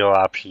at my wheel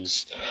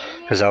options,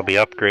 because I'll be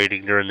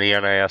upgrading during the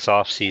NiS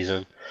off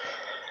season.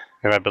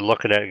 And I've been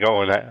looking at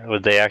going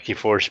with the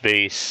AccuForce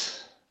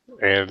base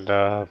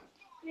and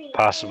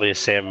possibly a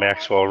Sam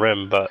Maxwell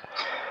rim, but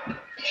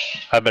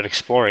I've been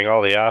exploring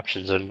all the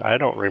options, and I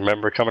don't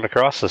remember coming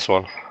across this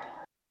one.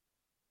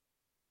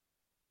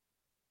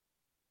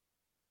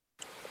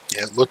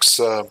 Yeah, it looks,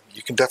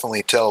 you can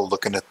definitely tell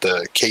looking at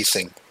the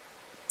casing.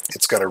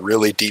 It's got a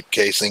really deep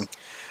casing,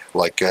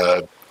 like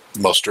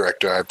most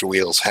direct drive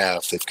wheels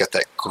have. They've got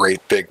that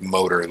great big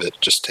motor that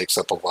just takes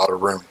up a lot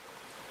of room.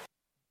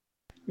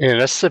 Yeah,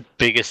 that's the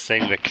biggest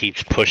thing that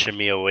keeps pushing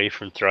me away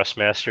from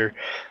Thrustmaster.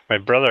 My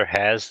brother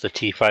has the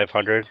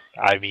T500.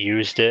 I've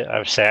used it.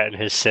 I've sat in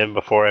his sim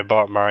before I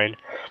bought mine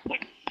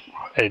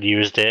and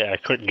used it. I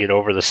couldn't get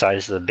over the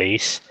size of the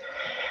base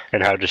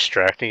and how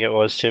distracting it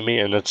was to me,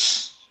 and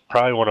that's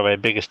probably one of my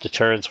biggest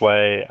deterrents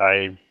why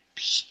I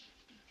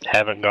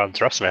haven't gone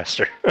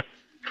Thrustmaster.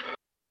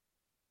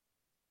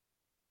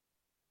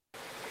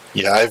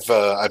 Yeah,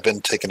 I've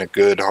been taking a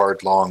good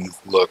hard long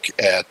look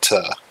at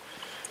a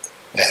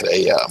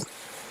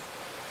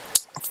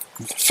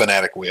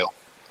Fanatic wheel.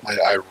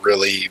 I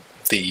really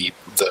the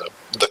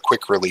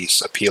quick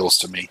release appeals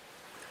to me.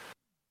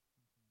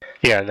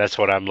 Yeah, and that's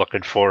what I'm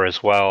looking for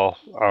as well.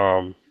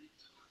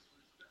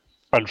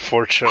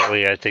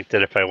 Unfortunately, I think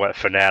that if I went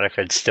Fanatic,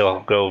 I'd still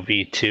go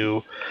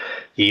V2.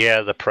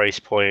 Yeah, the price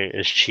point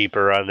is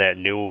cheaper on that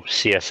new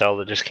CSL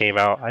that just came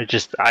out.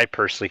 I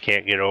personally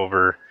can't get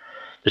over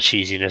the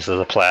cheesiness of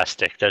the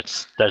plastic.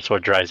 That's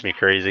what drives me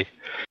crazy.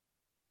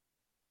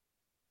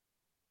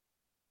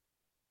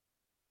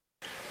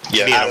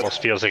 Yeah, To me, it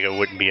almost feels like it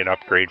wouldn't be an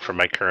upgrade from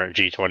my current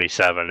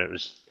G27. It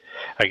was,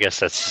 I guess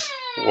that's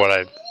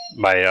what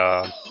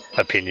my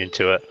opinion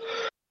to it.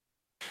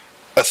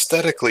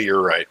 aesthetically,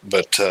 you're right,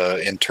 but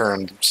in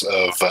terms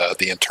of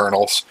the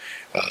internals,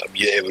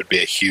 yeah, it would be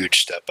a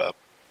huge step up.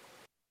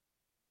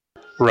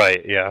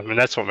 Right, yeah. I mean,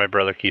 that's what my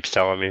brother keeps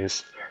telling me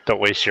is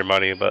don't waste your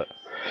money, but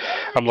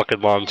I'm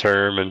looking long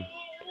term, and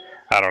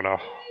I don't know.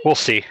 We'll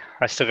see.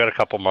 I still got a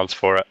couple months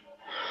for it.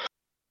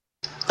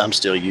 I'm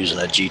still using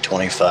a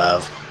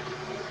G25.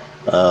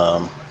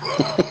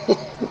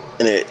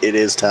 And it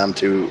is time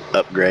to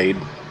upgrade.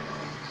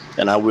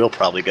 And I will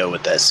probably go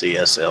with that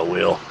CSL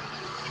wheel.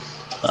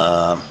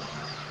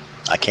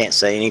 I can't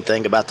say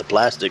anything about the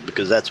plastic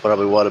because that's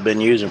probably what I've been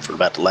using for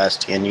about the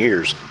last 10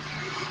 years.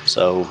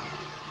 So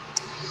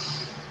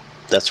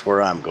that's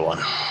where I'm going.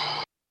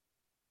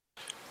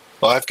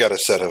 Well, I've got a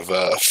set of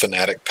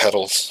Fanatic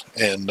pedals,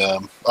 and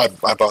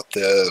I bought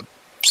the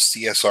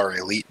CSR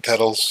Elite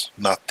pedals,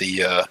 not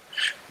the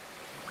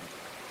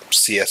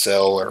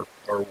CSL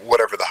or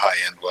whatever the high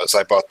end was.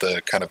 I bought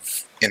the kind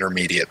of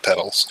intermediate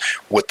pedals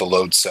with the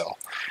load cell.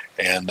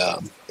 And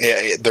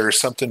there's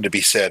something to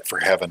be said for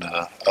having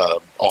a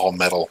all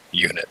metal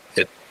unit.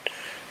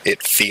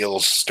 It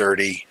feels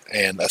sturdy,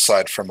 and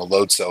aside from a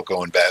load cell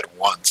going bad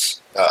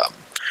once,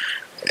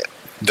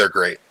 they're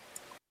great.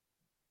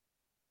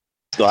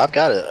 Well, I've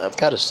got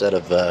a set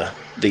of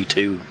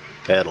V2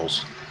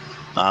 pedals.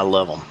 I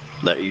love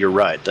them. You're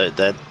right.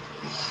 That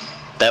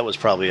was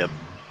probably a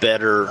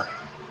better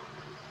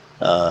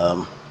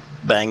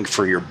bang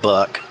for your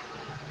buck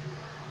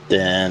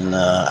than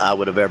I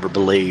would have ever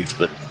believed.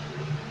 But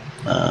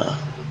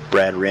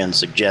Brad Wren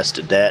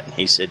suggested that, and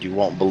he said you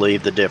won't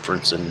believe the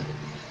difference, and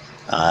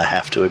I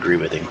have to agree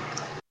with him.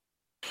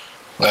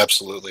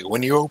 Absolutely.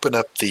 When you open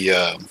up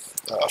the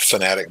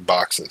Fanatic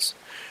boxes,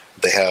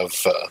 they have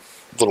a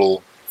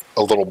little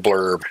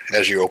blurb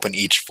as you open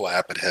each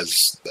flap. It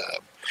has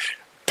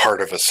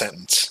part of a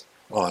sentence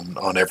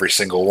on every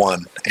single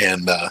one,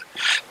 and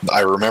I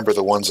remember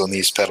the ones on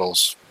these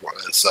pedals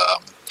was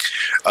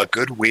a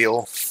good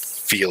wheel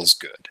feels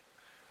good.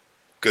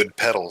 Good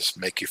pedals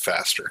make you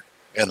faster,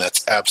 and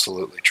that's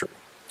absolutely true.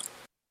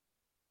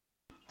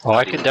 Well,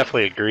 I can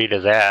definitely agree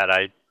to that.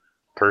 I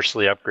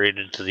personally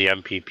upgraded to the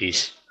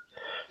MPPC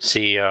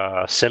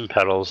sim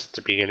pedals at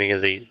the beginning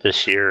of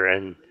this year,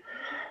 and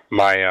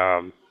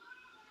my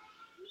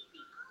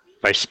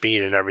my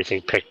speed and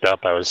everything picked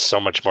up. I was so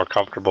much more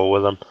comfortable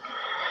with them.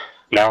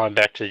 Now I'm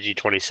back to the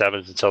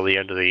G27s until the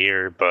end of the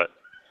year, but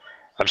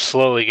I'm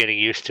slowly getting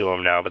used to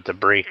them now. But the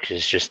brake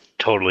is just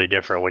totally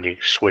different when you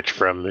switch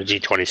from the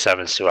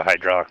G27s to a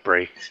hydraulic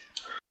brake.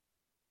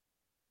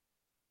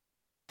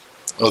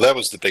 Well, that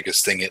was the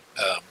biggest thing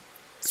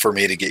for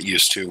me to get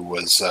used to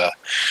was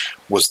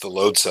the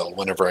load cell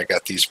whenever I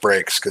got these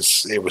brakes,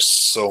 because it was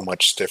so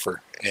much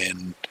stiffer.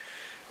 And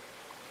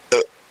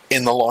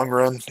in the long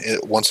run,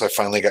 once I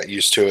finally got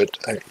used to it,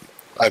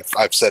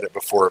 I've said it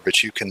before,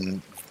 but you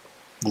can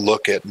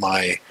look at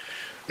my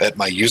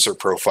user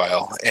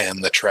profile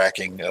and the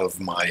tracking of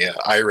my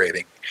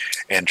iRating,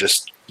 and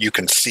just you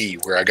can see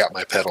where I got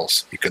my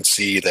pedals. You can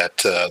see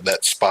that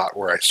spot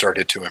where I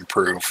started to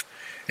improve,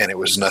 and it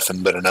was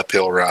nothing but an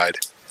uphill ride.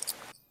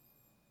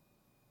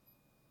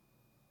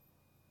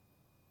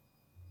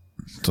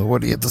 So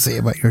what do you have to say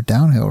about your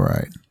downhill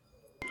ride?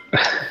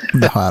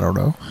 No, I don't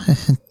know.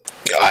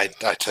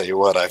 I tell you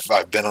what,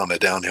 I've been on a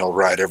downhill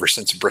ride ever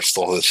since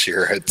Bristol this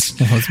year. It's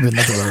been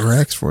nothing but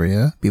wrecks for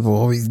you. People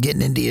always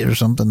getting into it or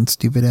something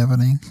stupid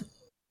happening.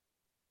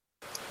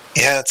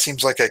 Yeah, it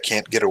seems like I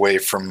can't get away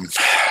from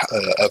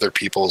other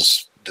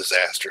people's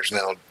disasters.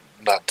 Now,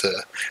 Not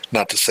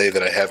to say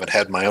that I haven't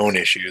had my own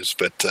issues,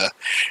 but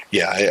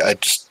yeah, I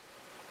just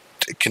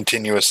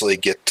continuously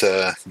get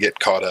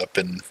caught up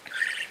in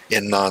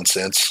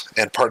nonsense,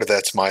 and part of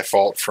that's my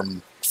fault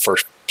for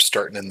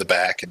starting in the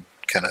back and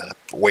kind of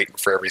waiting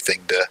for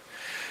everything to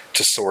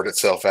sort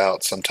itself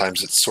out.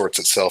 Sometimes it sorts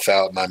itself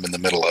out, and I'm in the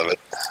middle of it.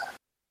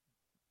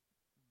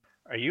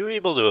 Are you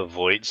able to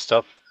avoid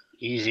stuff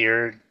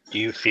easier, do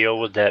you feel,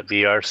 with that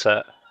VR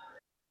set?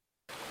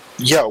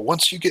 Yeah,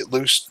 once you get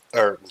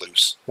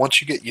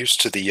once you get used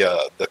to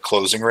the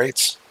closing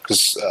rates,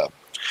 because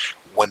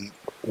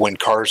when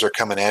cars are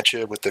coming at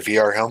you with the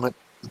VR helmet,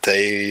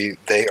 they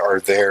are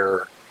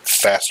there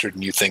faster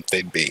than you think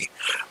they'd be,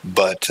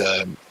 but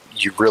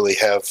you really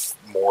have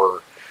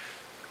more,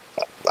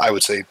 I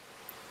would say,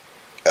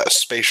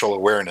 spatial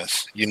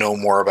awareness. You know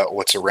more about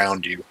what's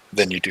around you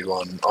than you do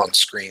on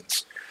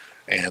screens.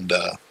 And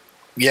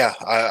yeah,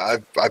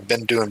 I've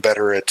been doing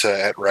better at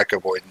wreck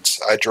avoidance.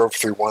 I drove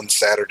through one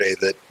Saturday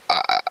that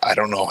I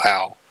don't know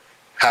how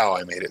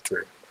I made it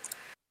through.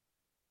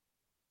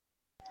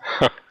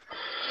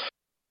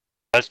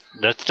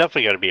 That's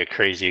definitely got to be a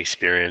crazy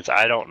experience.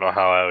 I don't know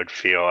how I would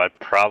feel. I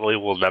probably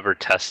will never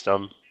test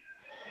them,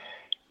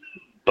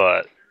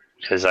 but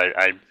because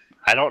I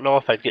don't know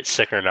if I'd get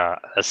sick or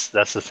not.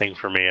 That's the thing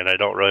for me, and I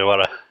don't really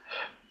want to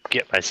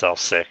get myself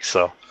sick.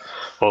 So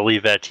we'll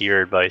leave that to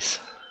your advice.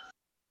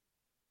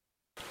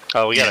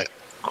 Oh, we got a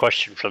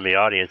question from the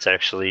audience,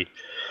 actually.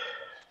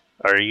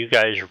 Are you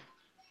guys,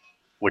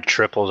 with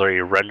triples, are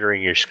you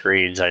rendering your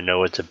screens? I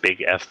know it's a big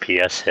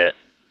FPS hit.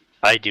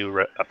 I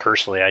do,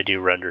 personally, I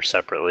do render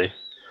separately.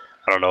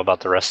 I don't know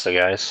about the rest of the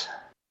guys.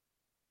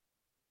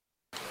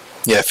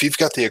 Yeah, if you've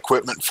got the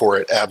equipment for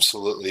it,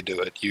 absolutely do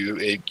it.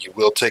 You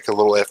will take a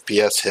little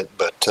FPS hit,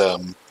 but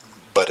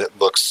it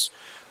looks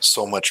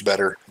so much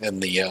better,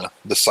 and the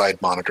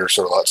side monitors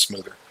are a lot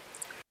smoother.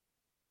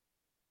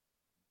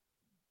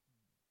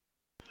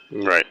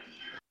 Right.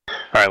 All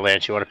right,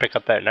 Lance, you want to pick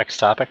up that next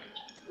topic?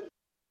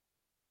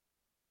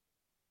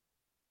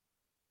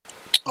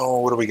 Oh,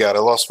 what do we got? I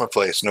lost my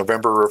place.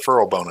 November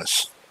referral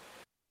bonus.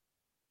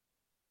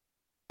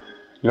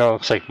 No, it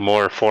looks like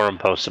more forum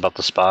posts about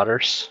the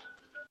spotters.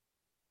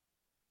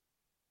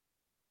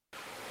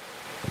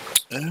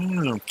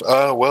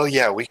 Well,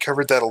 yeah, we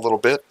covered that a little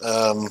bit.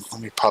 Let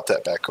me pop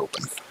that back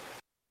open.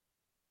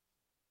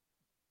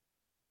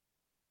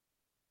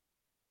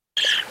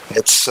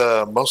 It's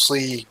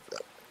mostly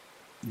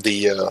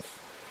the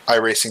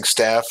iRacing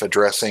staff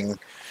addressing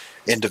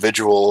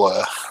individual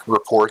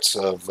reports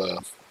of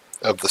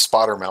the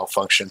spotter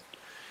malfunction,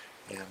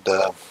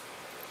 and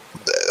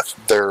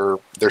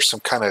there's some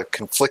kind of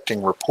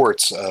conflicting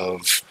reports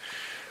of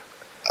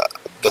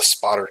the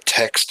spotter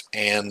text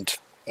and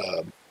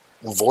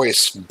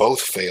voice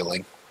both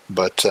failing,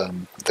 but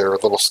they're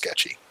a little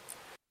sketchy.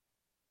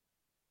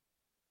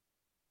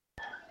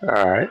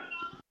 All right.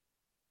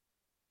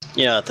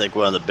 Yeah, I think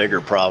one of the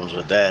bigger problems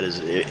with that is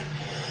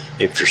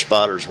if your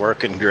spotter's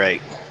working,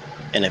 great.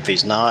 And if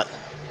he's not,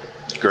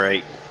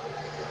 great.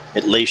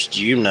 At least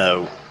you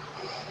know.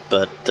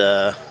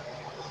 But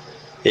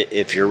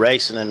if you're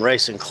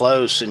racing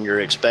close and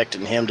you're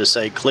expecting him to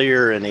say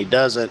clear and he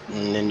doesn't,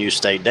 and then you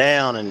stay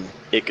down, and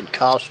it could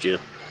cost you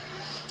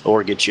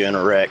or get you in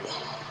a wreck.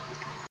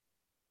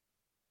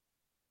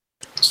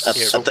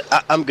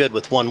 I'm good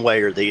with one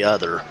way or the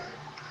other.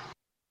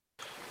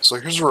 So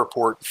here's a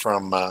report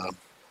from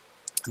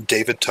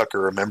David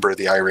Tucker, a member of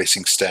the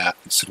iRacing staff.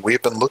 He said, "We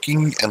have been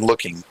looking and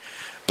looking,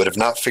 but have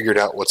not figured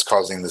out what's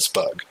causing this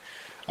bug.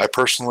 I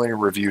personally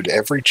reviewed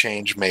every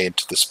change made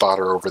to the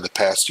spotter over the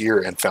past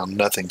year and found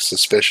nothing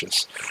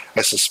suspicious.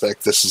 I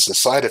suspect this is a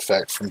side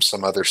effect from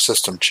some other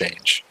system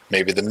change.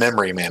 Maybe the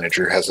memory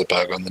manager has a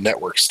bug on the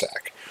network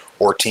stack,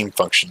 or team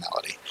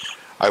functionality.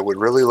 I would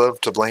really love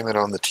to blame it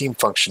on the team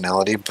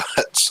functionality,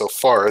 but so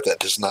far that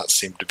does not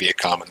seem to be a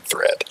common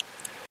thread."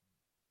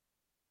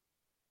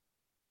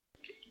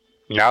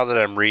 Now that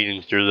I'm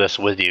reading through this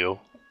with you,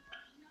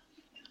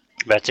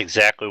 that's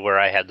exactly where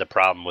I had the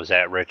problem, was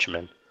at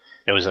Richmond.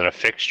 It was in a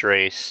fixed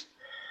race,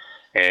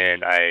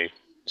 and I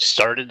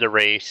started the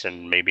race,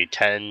 and maybe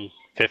 10,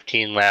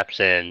 15 laps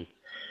in,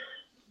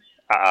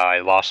 I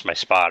lost my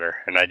spotter,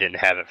 and I didn't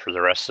have it for the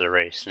rest of the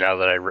race. Now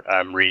that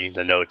I'm reading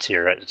the notes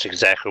here, it's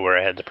exactly where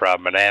I had the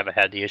problem, and I haven't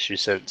had the issue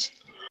since.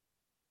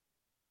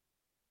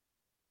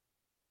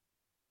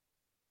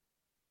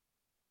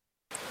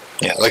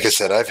 Yeah, like I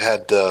said, I've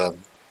had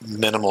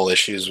minimal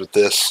issues with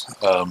this.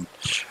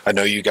 I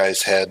know you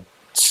guys had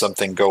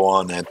something go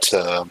on at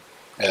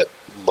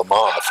Le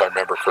Mans, if I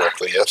remember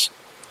correctly, yes?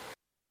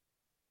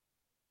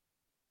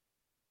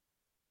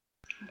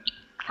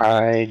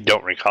 I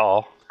don't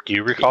recall. Do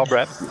you recall,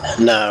 Brett?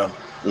 No,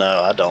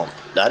 I don't.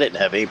 I didn't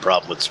have any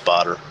problem with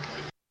spotter.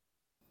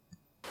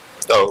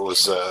 Oh, it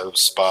was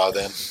Spa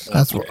then?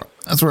 That's Okay.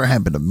 where it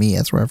happened to me.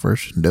 That's where I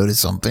first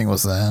noticed something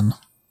was then.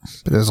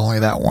 But it was only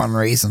that one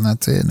race, and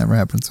that's it. Never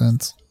happened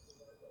since.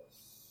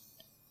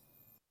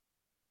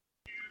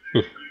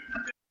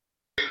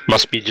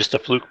 Must be just a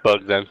fluke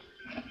bug then.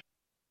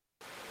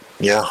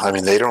 Yeah, I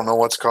mean, they don't know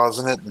what's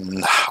causing it,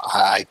 and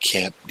I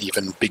can't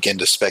even begin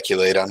to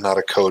speculate. I'm not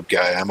a code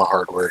guy. I'm a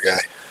hardware guy.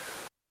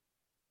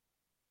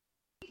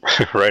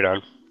 Right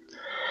on.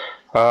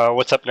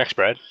 What's up next,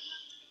 Brad?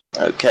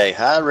 Okay,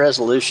 high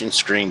resolution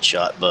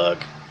screenshot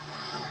bug.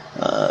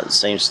 It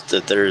seems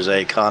that there's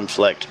a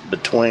conflict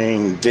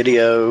between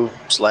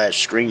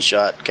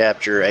video/screenshot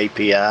capture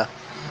API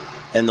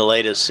and the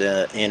latest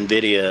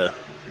NVIDIA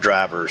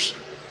drivers.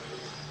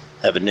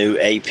 Have a new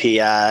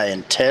API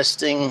in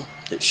testing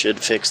that should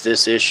fix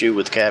this issue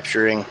with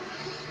capturing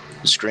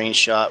the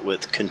screenshot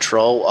with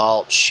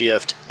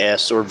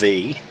Control-Alt-Shift-S or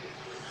V.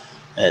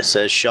 And it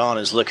says Sean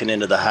is looking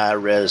into the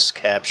high-res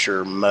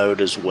capture mode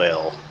as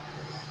well.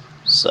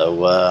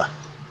 So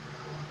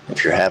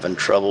if you're having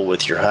trouble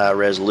with your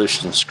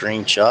high-resolution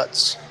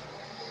screenshots,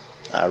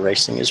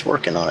 iRacing is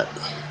working on it.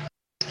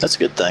 That's a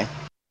good thing.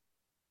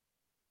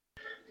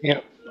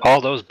 Yeah,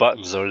 all those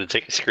buttons though to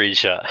take a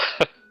screenshot.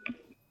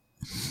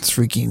 It's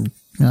freaking,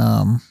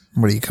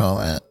 what do you call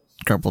that?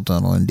 Carpal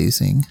tunnel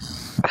inducing.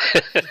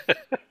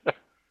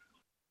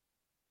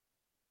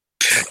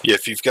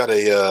 If you've got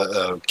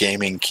a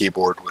gaming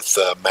keyboard with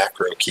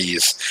macro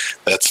keys,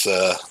 that's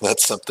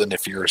something.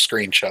 If you're a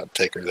screenshot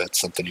taker, that's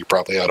something you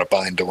probably ought to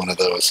bind to one of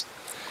those.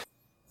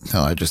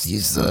 No, I just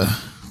use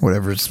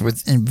whatever's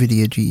with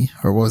NVIDIA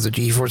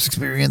GeForce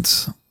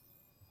Experience.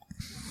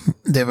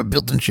 They have a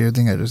built-in share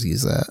thing. I just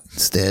use that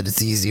instead.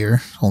 It's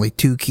easier. Only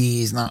 2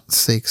 keys, not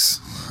 6.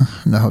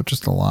 No,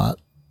 just a lot.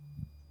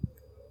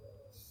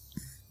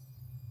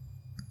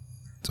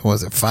 So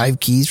was it 5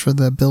 keys for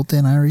the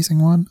built-in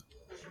iRacing one?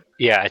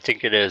 Yeah, I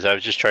think it is. I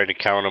was just trying to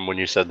count them when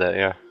you said that,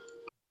 yeah.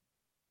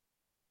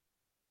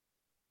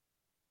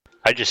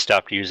 I just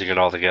stopped using it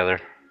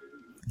altogether.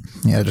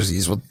 Yeah, I just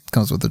use what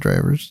comes with the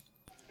drivers.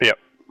 Yep.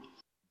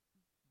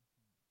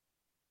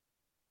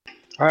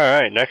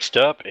 Alright, next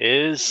up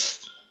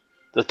is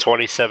the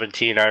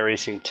 2017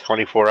 iRacing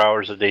 24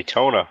 Hours of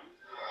Daytona.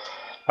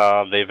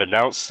 They've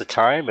announced the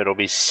time. It'll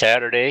be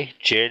Saturday,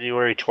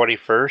 January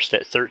 21st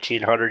at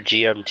 1300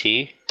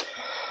 GMT.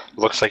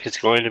 Looks like it's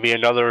going to be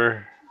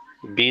another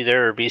be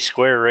there or be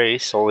square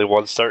race, only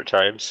one start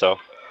time. So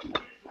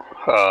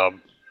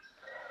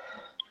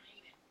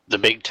the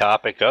big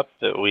topic up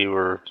that we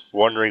were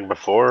wondering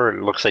before, and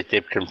it looks like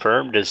they've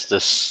confirmed, is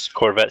this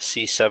Corvette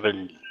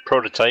C7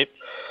 prototype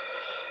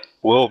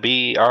will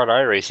be on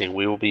iRacing.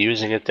 We will be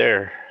using it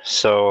there.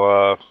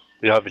 So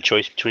you'll have a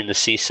choice between the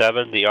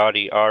C7, the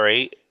Audi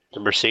R8,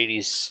 the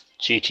Mercedes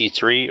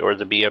GT3, or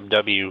the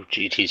BMW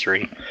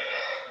GT3.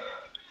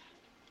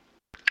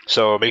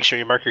 So make sure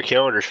you mark your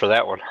calendars for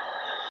that one.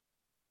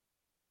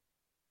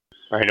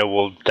 I know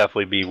we'll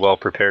definitely be well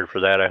prepared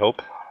for that, I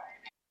hope.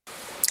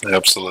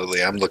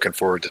 Absolutely. I'm looking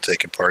forward to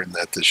taking part in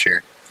that this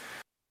year.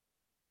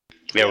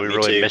 Yeah, we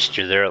really missed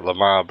you there at Le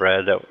Mans,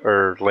 Brad,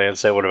 or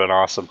Lance. That would have been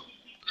awesome.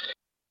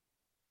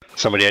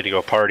 Somebody had to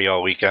go party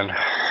all weekend.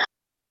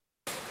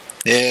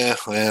 Yeah,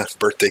 well,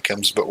 birthday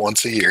comes but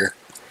once a year.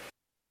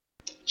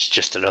 It's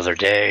just another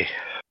day.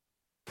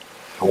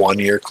 1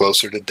 year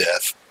closer to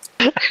death.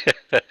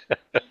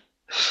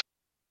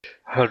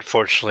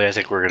 Unfortunately, I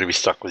think we're going to be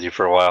stuck with you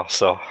for a while,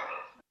 so.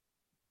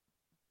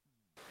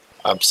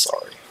 I'm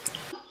sorry.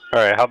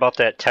 Alright, how about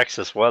that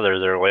Texas weather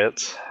there,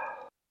 Lance?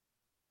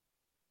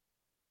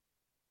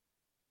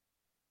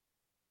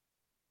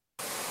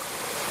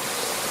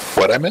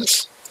 What'd I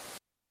miss?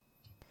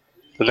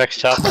 The next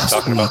topic is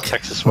talking about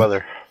Texas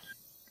weather.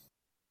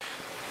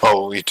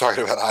 Oh, you're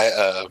talking about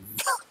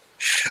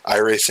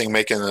iRacing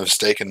making a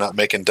mistake and not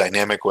making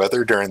dynamic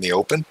weather during the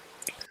Open?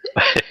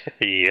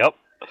 Yep.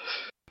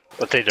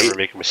 But they'd never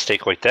make a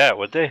mistake like that,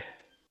 would they?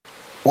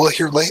 Well,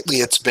 here lately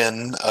it's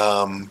been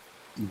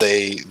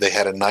they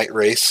had a night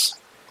race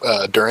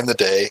during the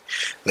day.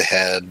 They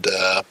had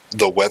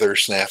the weather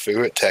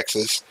snafu at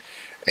Texas,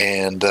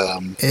 and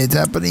it's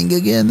happening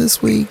again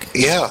this week.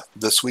 Yeah,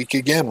 this week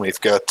again we've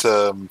got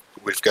a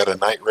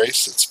night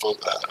race. It's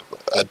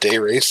a day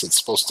race. It's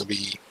supposed to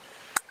be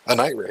a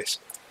night race.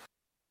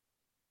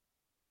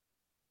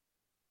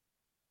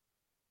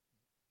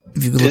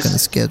 If you can look at the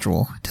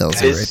schedule, it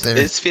tells you right there.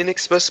 Is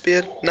Phoenix supposed to be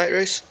a night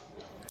race?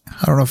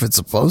 I don't know if it's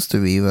supposed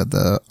to be, but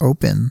the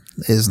Open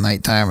is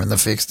nighttime and the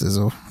fixed is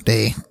a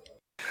day.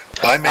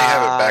 I may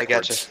have it backwards. I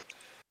gotcha.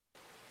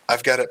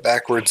 I've got it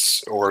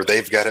backwards, or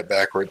they've got it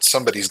backwards.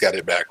 Somebody's got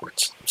it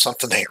backwards.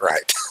 Something ain't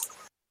right.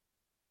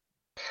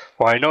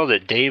 Well, I know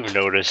that Dave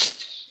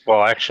noticed.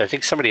 Well, actually, I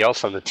think somebody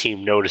else on the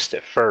team noticed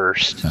it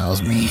first. That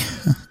was me.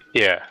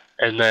 Yeah,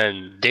 and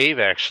then Dave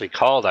actually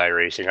called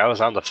iRacing. I was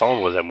on the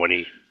phone with him when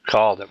he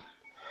called him.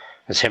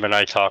 As him and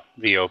I talked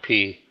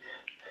VOP,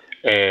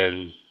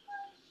 and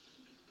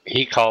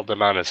he called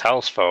them on his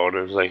house phone.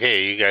 It was like,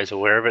 "Hey, you guys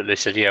aware of it?" They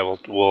said, "Yeah,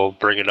 we'll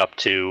bring it up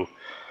to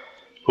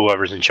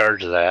whoever's in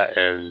charge of that,"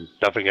 and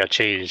nothing got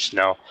changed.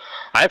 Now,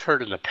 I've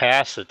heard in the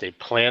past that they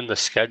planned the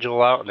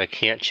schedule out and they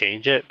can't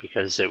change it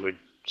because it would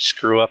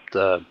screw up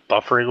the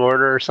buffering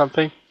order or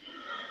something.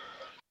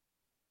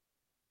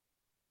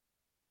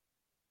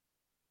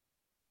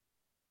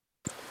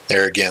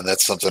 There again,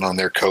 that's something on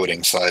their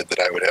coding side that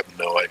I would have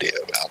no idea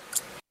about.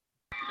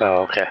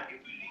 Oh, okay.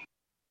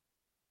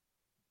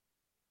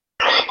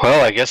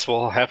 Well, I guess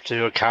we'll have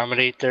to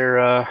accommodate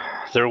their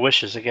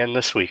wishes again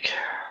this week.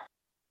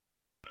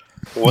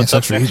 What's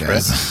up for you next,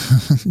 Brad?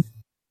 guys.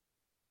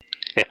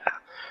 Yeah.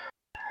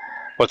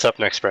 What's up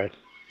next, Brad?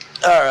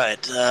 All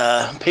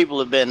right. People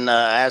have been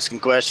asking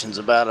questions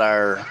about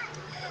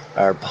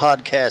our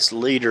podcast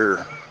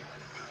leader,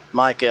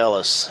 Mike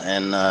Ellis,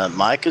 and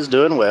Mike is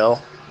doing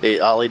well.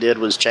 All he did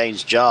was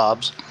change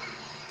jobs,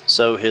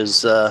 so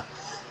his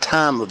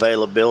time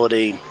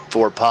availability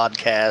for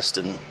podcast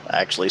and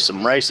actually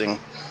some racing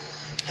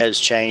has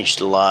changed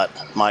a lot.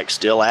 Mike's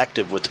still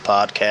active with the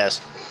podcast,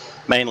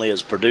 mainly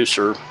as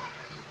producer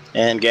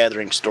and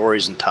gathering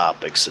stories and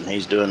topics, and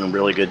he's doing a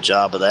really good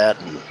job of that.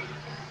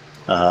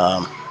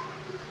 And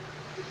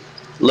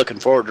looking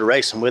forward to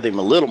racing with him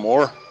a little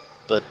more,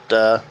 but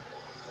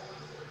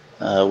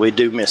we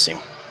do miss him.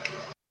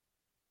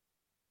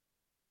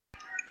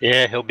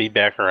 Yeah, he'll be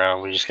back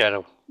around. We just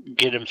gotta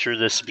get him through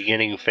this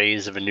beginning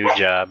phase of a new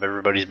job.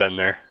 Everybody's been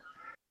there.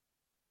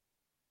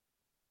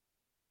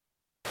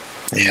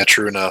 Yeah,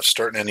 true enough.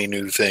 Starting any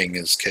new thing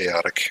is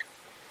chaotic.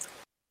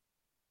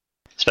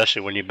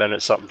 Especially when you've been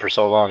at something for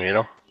so long, you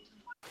know?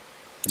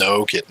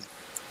 No kidding.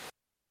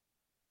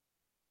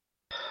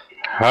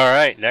 All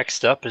right,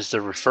 next up is the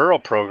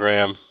referral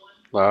program.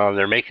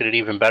 They're making it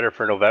even better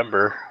for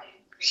November.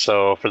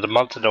 So for the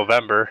month of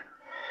November,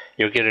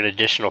 you'll get an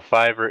additional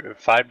 $5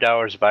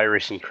 of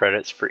iRacing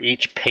credits for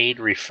each paid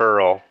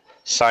referral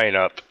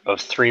sign-up of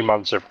 3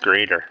 months or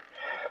greater.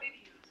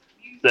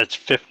 That's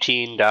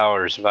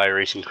 $15 of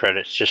iRacing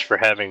credits just for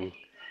having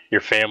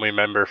your family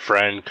member,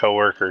 friend,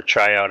 coworker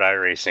try out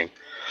iRacing.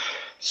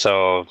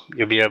 So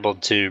you'll be able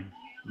to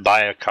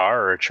buy a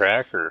car or a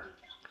track or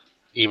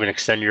even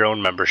extend your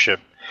own membership.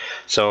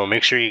 So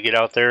make sure you get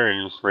out there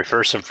and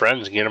refer some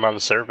friends and get them on the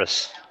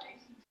service.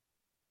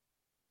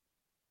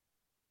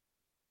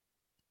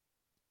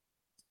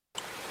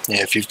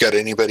 Yeah, if you've got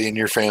anybody in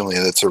your family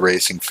that's a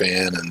racing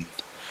fan and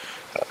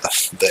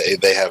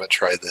they haven't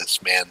tried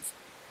this, man,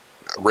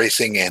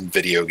 racing and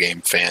video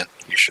game fan,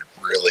 you should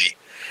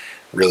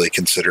really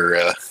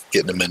consider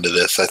getting them into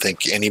this. I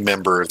think any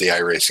member of the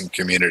iRacing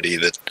community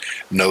that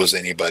knows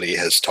anybody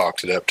has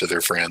talked it up to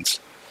their friends.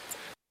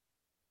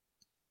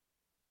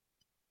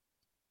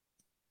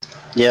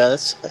 Yeah,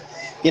 that's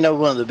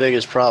one of the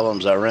biggest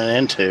problems I run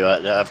into.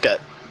 I've got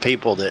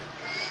people that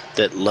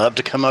love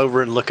to come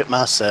over and look at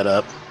my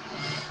setup,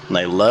 and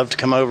they love to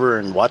come over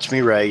and watch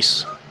me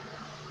race.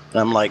 And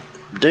I'm like,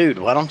 dude,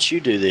 why don't you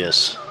do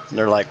this? And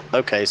they're like,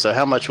 okay, so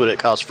how much would it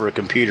cost for a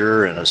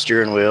computer and a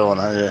steering wheel?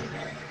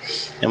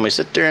 And we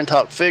sit there and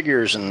talk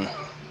figures, and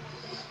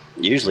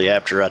usually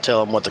after I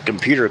tell them what the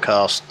computer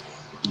costs,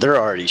 they're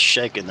already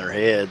shaking their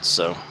heads.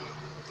 So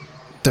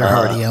They're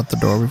already out the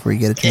door before you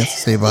get a chance to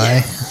say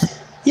bye.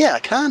 Yeah,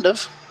 kind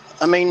of.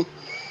 I mean,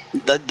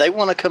 they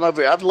want to come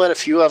over. I've let a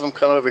few of them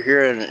come over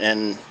here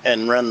and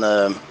run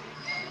the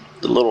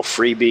little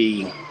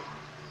freebie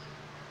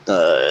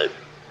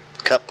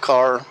cup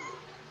car,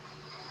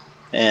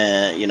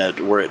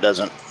 and where it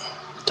doesn't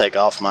take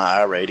off my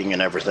iRating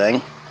and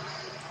everything.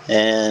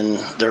 And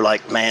they're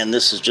like, man,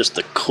 this is just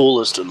the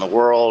coolest in the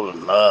world,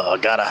 and I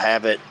gotta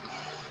have it.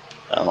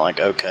 I'm like,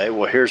 okay,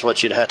 well, here's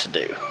what you'd have to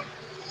do.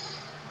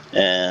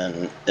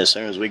 And as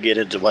soon as we get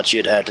into what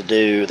you'd have to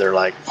do, they're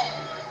like,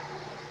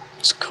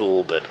 it's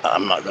cool, but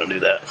I'm not going to do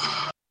that.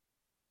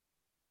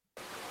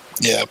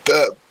 Yeah,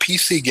 but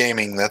PC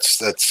gaming, that's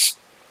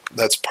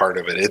part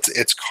of it.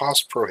 It's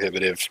cost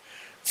prohibitive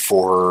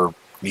for,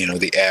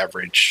 the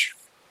average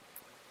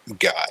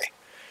guy.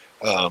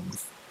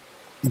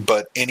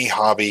 But any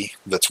hobby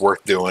that's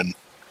worth doing,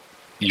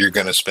 you're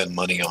going to spend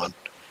money on.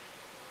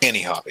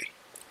 Any hobby.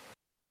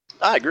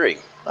 I agree.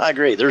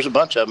 There's a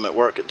bunch of them at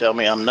work that tell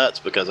me I'm nuts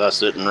because I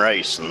sit and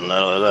race and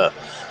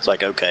It's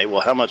like, okay,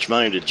 well, how much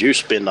money did you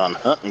spend on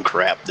hunting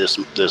crap this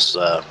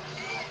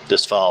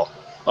fall?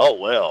 Oh,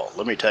 well,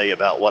 let me tell you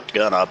about what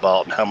gun I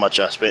bought and how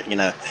much I spent.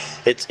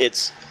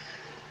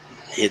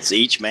 It's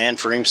each man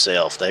for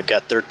himself. They've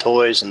got their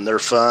toys and their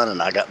fun,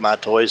 and I got my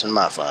toys and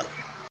my fun.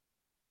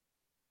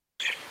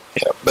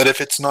 Yeah, but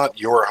if it's not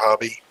your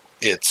hobby,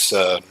 it's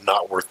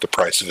not worth the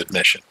price of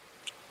admission.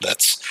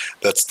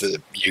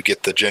 You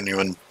get the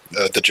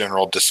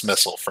general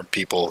dismissal from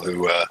people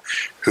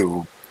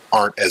who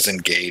aren't as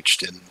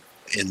engaged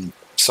in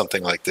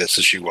something like this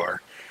as you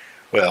are.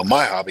 Well,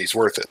 my hobby's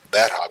worth it.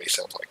 That hobby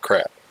sounds like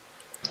crap.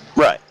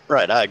 Right.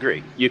 I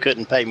agree. You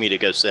couldn't pay me to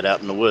go sit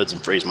out in the woods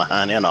and freeze my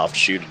hind end off to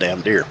shoot a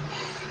damn deer.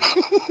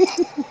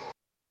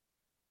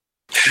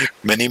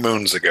 Many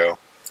moons ago.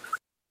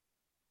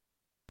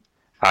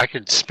 I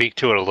could speak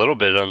to it a little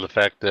bit on the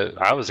fact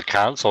that I was a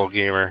console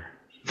gamer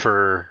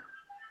for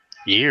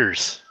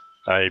years.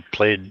 I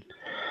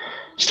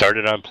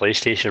started on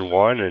PlayStation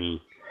 1, and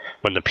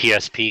when the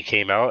PSP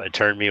came out, it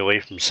turned me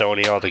away from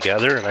Sony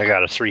altogether, and I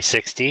got a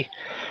 360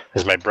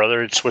 as my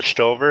brother had switched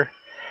over.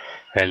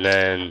 And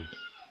then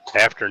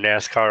after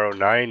NASCAR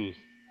 09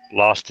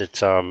 lost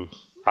its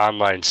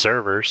online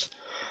servers,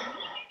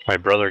 my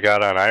brother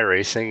got on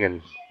iRacing,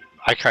 and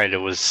I kind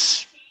of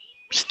was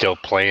still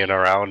playing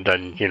around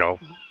on,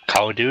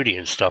 Call of Duty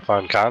and stuff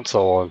on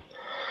console. And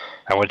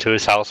I went to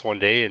his house one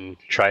day and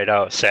tried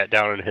out, sat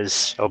down in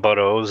his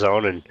Oboto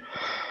zone, and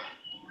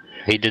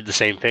he did the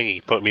same thing.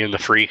 He put me in the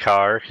free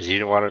car because he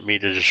didn't want me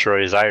to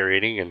destroy his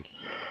iRating, and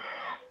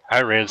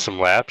I ran some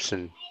laps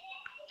and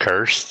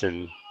cursed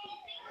and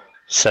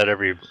said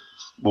every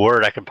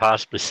word I could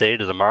possibly say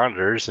to the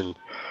monitors, and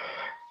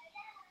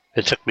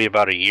it took me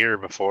about a year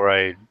before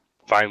I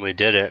finally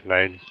did it, and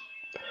I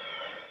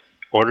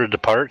ordered the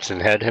parts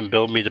and had him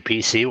build me the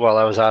PC while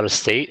I was out of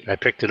state. I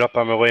picked it up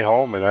on my way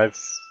home, and I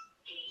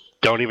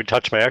don't even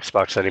touch my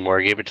Xbox anymore.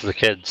 I gave it to the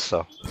kids.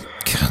 So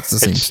it's the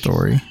same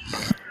story.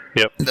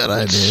 Yep. That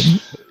I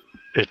did.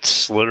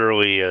 It's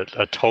literally a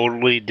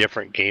totally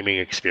different gaming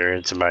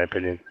experience, in my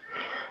opinion.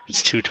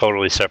 It's two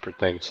totally separate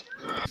things.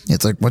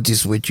 It's like once you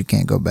switch, you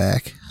can't go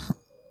back.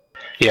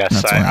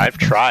 Yes, I've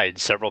tried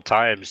several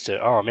times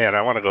to, oh man,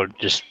 I want to go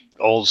just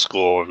old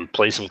school and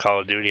play some Call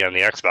of Duty on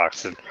the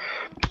Xbox, and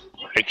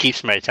it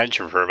keeps my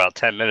attention for about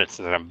 10 minutes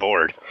and then I'm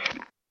bored.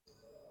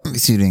 At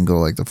least you didn't go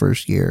like the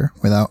first year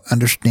without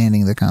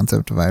understanding the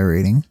concept of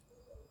iRating.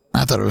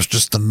 I thought it was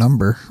just a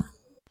number.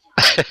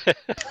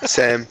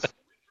 Same.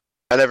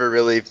 I never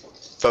really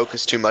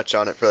focused too much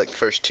on it for like the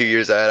first 2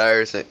 years I had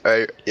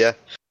iRating. Yeah.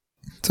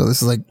 So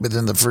this is like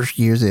within the first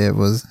years it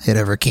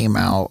ever came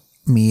out.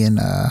 Me and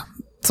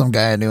some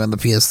guy I knew on the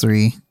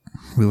PS3,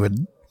 we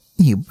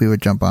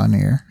would jump on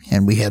here,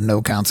 and we had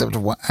no concept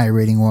of what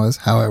iRating was,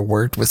 how it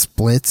worked with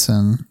splits,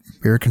 and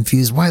we were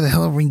confused. Why the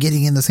hell are we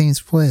getting in the same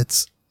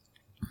splits?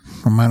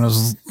 Mine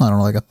was, I don't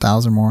know, like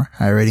 1,000 more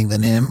iRating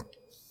than him.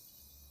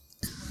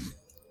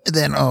 And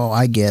then,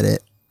 I get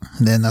it.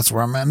 And then that's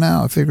where I'm at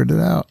now. I figured it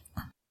out.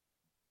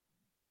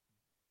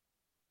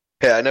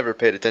 Yeah, I never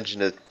paid attention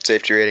to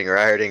safety rating or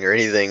iRating or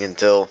anything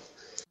until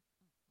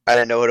I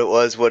didn't know what it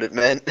was, what it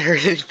meant, or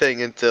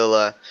anything until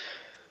a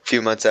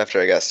few months after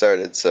I got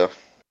started. So,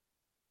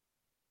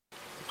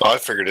 well, I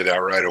figured it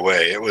out right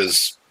away. It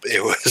was.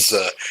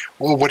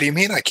 Well, what do you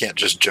mean I can't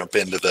just jump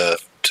into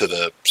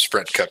the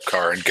Sprint Cup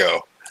car and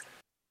go?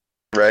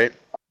 Right.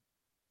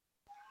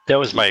 That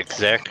was my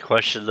exact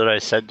question that I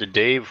said to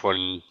Dave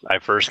when I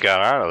first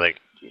got on.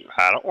 Like,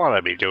 I don't want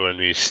to be doing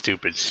these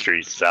stupid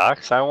street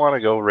stocks. I want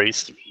to go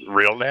race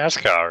real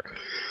NASCAR.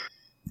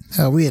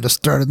 We had to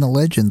start in the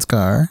Legends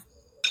car.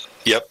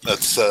 Yep,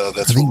 that's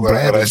what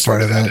I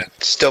started out in.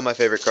 Still my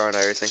favorite car in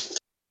iRacing.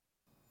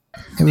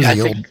 It was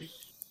the old.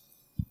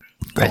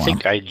 I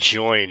think I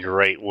joined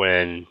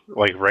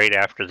right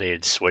after they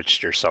had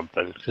switched or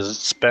something, because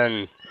it's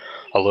been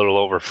a little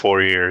over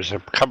 4 years.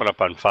 I'm coming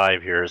up on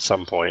 5 here at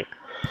some point.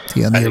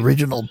 Yeah, the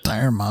original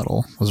tire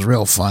model was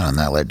real fun on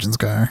that Legends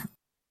car.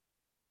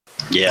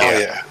 Yeah. Oh,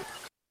 yeah.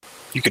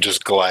 You could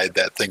just glide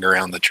that thing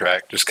around the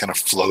track, just kind of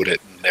float it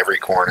in every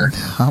corner.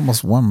 I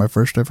almost won my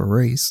first ever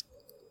race.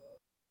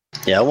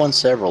 Yeah, I won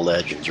several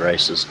Legends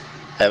races.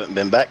 Haven't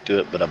been back to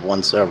it, but I've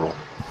won several.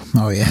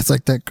 Oh, yeah, it's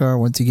like that car.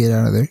 Once you get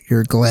out of there,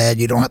 you're glad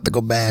you don't have to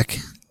go back.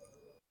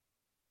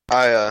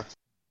 I,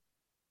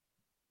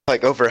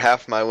 like over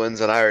half my wins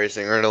in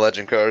iRacing are in a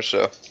Legend car,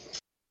 so.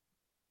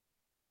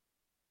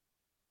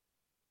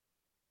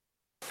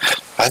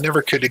 I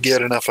never could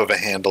get enough of a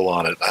handle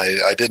on it.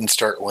 I didn't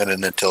start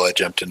winning until I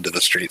jumped into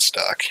the street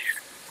stock.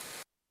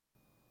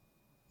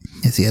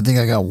 Yeah, see, I think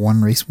I got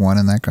one race won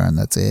in that car, and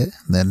that's it.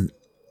 And then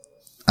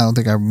I don't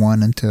think I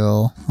won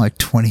until like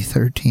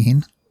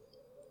 2013.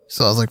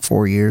 So that was like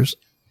 4 years.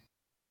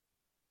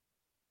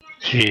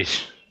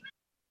 Jeez.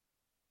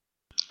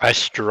 I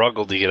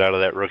struggled to get out of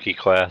that rookie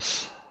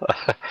class.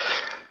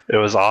 It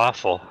was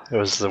awful. It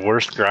was the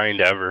worst grind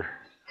ever.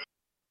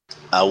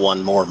 I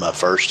won more my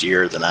first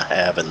year than I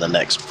have in the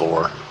next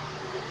 4.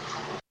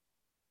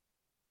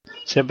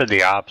 It's been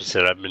the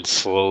opposite. I've been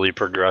slowly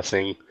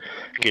progressing,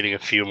 getting a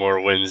few more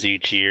wins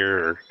each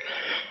year.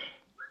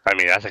 I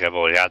think I've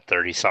only got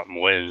 30-something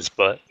wins,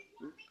 but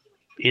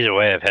either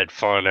way, I've had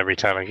fun every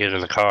time I get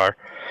in the car.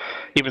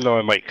 Even though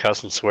I might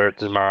cuss and swear at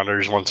the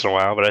monitors once in a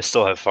while, but I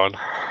still have fun.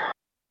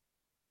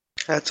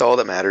 That's all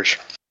that matters.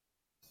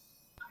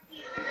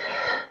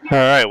 All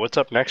right, what's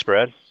up next,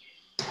 Brad?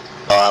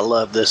 Oh, I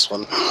love this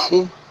one.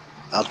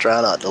 I'll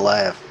try not to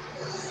laugh.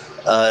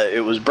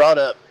 It was brought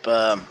up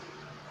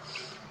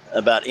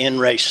about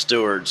in-race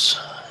stewards,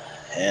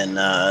 and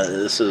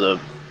this is a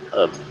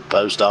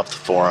post off the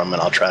forum,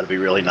 and I'll try to be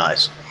really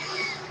nice.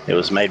 It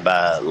was made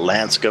by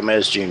Lance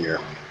Gomez Jr.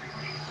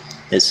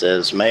 It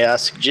says, "May I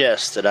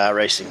suggest that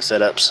iRacing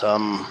set up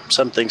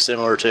something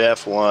similar to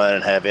F1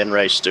 and have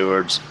in-race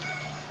stewards?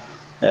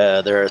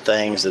 There are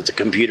things that the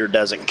computer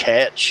doesn't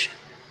catch.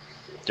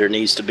 There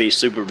needs to be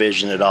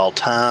supervision at all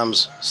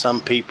times.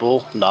 Some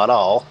people, not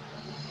all,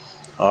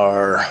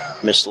 are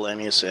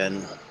miscellaneous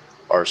and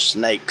are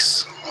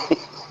snakes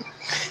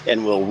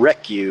and will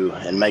wreck you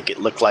and make it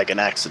look like an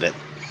accident.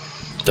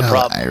 The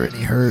problem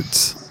irony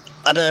hurts.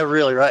 I know,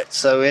 really, right?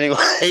 So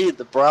anyway,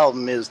 the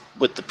problem is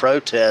with the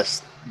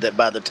protest that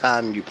by the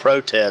time you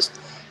protest,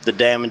 the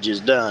damage is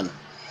done.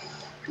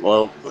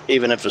 Well,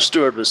 even if a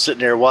steward was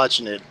sitting there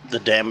watching it, the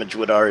damage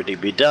would already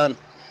be done.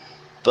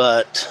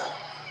 But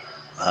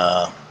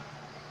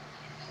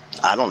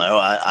I don't know.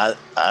 I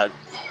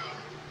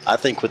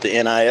think with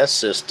the NIS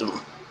system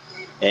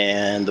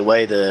and the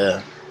way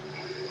the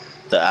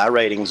I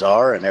ratings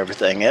are and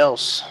everything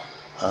else,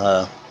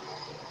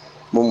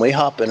 when we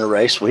hop in a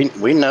race,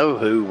 we know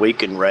who we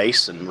can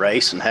race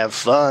and have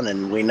fun,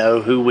 and we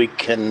know who we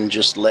can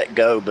just let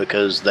go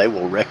because they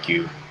will wreck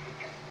you.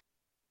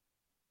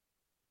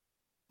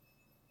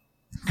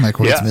 Like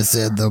what Smith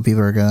said, though,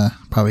 people are gonna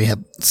probably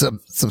have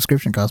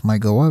subscription costs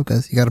might go up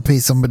because you got to pay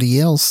somebody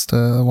else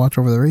to watch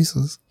over the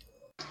races.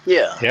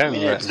 Yeah, yeah. I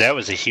mean, that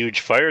was a huge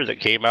fire that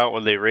came out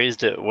when they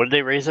raised it. What did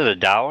they raise it?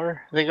 $1? I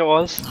think it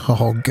was.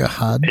 Oh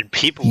God! And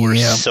people were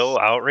so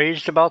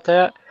outraged about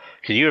that.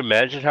 Can you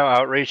imagine how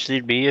outraged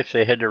they'd be if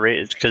they had to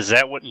raise? Because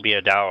that wouldn't be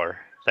 $1.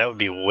 That would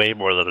be way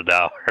more than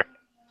 $1.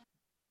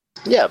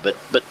 Yeah, but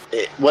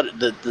what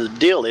the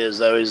deal is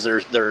though is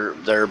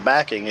they're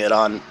backing it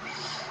on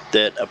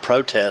that a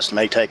protest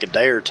may take a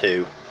day or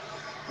two,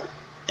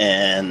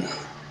 and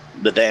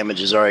the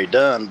damage is already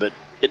done. But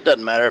it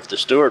doesn't matter if the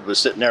steward was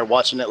sitting there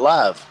watching it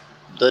live;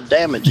 the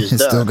damage is done.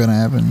 It's still gonna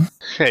happen.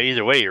 Yeah,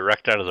 either way, you're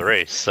wrecked out of the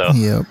race. So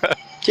yep.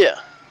 Yeah.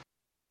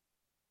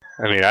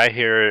 I mean, I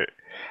hear it.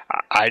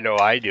 I know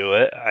I do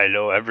it. I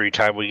know every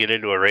time we get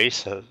into a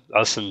race,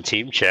 us in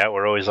team chat,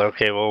 we're always like,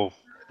 okay, well,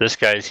 this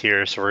guy's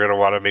here, so we're going to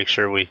want to make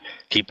sure we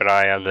keep an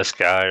eye on this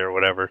guy or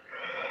whatever.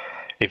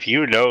 If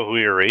you know who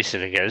you're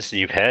racing against and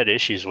you've had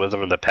issues with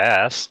them in the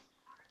past,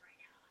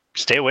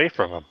 stay away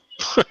from them.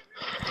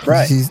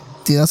 Right.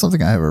 See, that's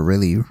something I have a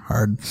really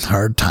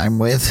hard time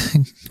with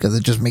because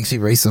it just makes you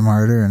race them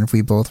harder, and if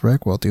we both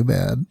wreck, well, too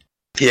bad.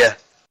 Yeah.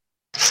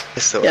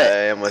 That's the way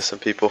I am with some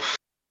people.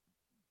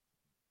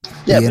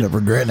 Yeah, you end up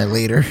regretting it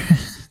later.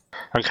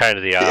 I'm kind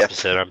of the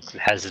opposite. I'm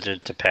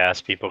hesitant to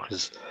pass people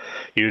because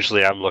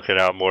usually I'm looking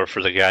out more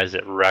for the guys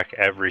that wreck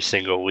every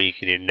single week,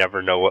 and you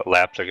never know what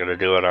lap they're going to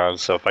do it on.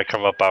 So if I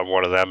come up on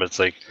one of them, it's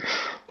like,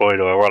 boy,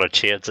 do I want a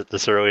chance at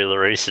this early in the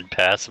race and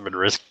pass them and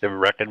risk them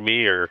wrecking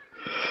me, or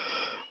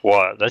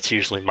what? That's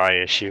usually my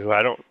issue.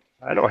 I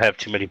don't have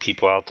too many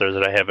people out there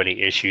that I have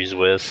any issues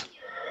with.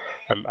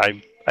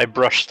 I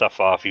brush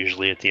stuff off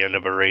usually at the end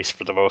of a race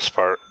for the most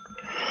part.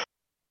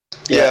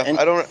 Yeah,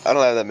 I don't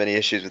have that many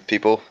issues with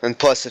people. And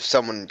plus, if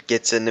someone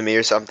gets into me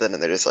or something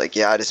and they're just like,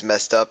 yeah, I just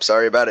messed up,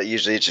 sorry about it,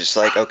 usually it's just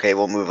like, okay,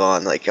 we'll move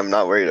on. Like, I'm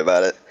not worried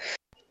about it.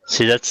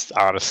 See, that's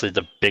honestly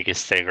the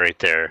biggest thing right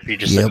there. If you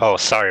just like, oh,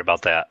 sorry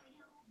about that.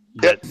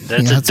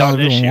 That's a done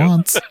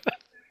issue.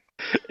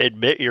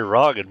 Admit you're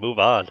wrong and move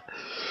on.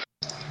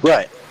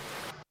 Right.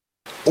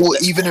 Well,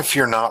 even if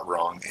you're not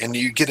wrong and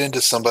you get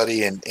into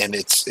somebody and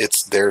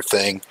it's their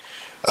thing,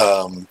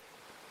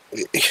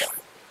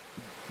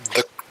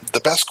 the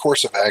best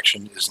course of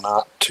action is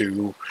not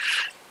to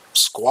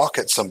squawk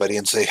at somebody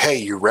and say, hey,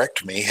 you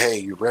wrecked me,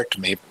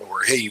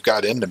 or hey, you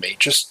got into me.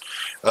 Just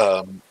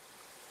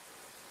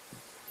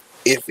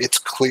if it's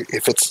clear,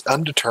 if it's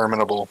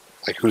undeterminable,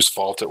 like whose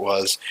fault it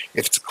was,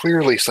 if it's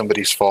clearly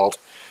somebody's fault,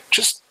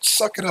 just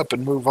suck it up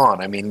and move on.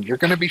 I mean, you're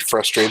going to be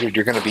frustrated,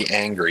 you're going to be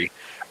angry,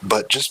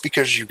 but just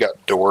because you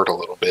got doored a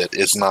little bit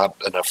is not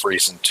enough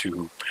reason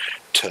to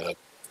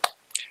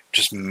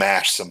just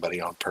mash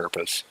somebody on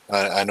purpose.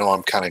 I know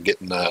I'm kind of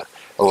getting a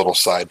little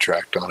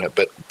sidetracked on it,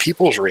 but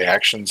people's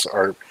reactions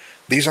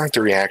these aren't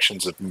the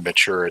reactions of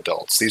mature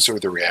adults. These are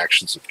the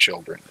reactions of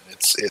children.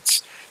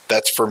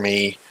 That's for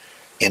me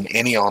in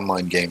any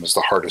online game is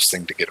the hardest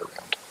thing to get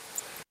around.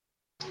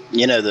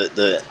 You know,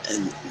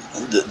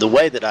 the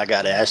way that I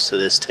got asked to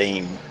this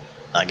team,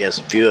 I guess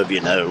a few of you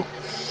know,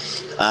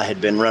 I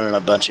had been running a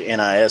bunch of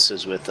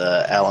NISs with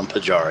Alan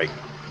Pajari.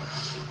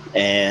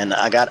 And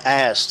I got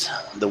asked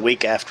the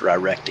week after I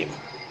wrecked him.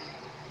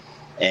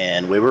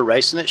 And we were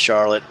racing at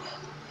Charlotte,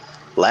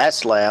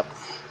 last lap,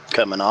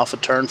 coming off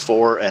of turn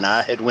 4, and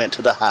I had went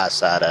to the high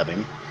side of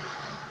him.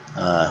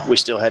 We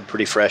still had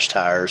pretty fresh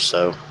tires,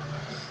 so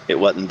it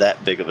wasn't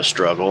that big of a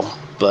struggle.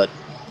 But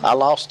I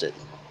lost it.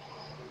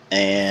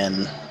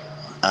 And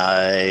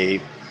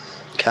I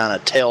kind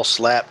of tail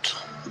slapped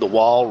the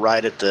wall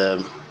right at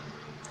the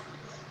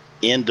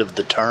end of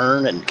the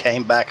turn and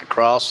came back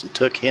across and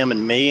took him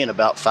and me and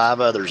about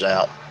 5 others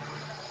out.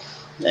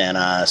 And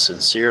I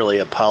sincerely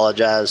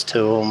apologized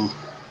to him.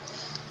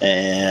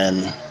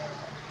 And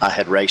I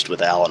had raced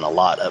with Alan a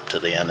lot up to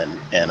then,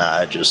 and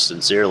I just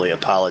sincerely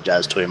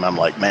apologized to him. I'm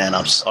like, man,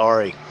 I'm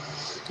sorry.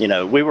 You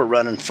know, we were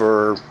running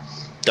for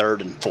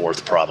 3rd and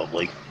 4th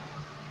probably.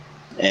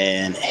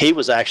 And he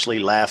was actually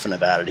laughing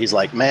about it. He's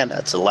like, man,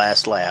 that's the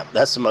last lap.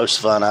 That's the most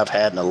fun I've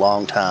had in a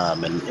long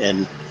time.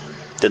 And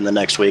then the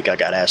next week I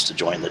got asked to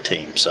join the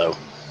team. So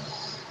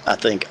I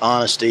think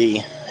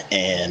honesty,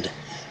 and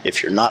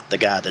if you're not the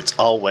guy that's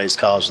always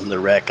causing the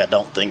wreck, I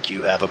don't think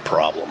you have a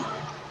problem.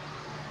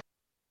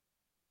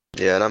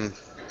 Yeah, and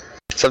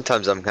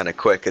sometimes I'm kind of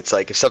quick. It's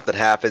like if something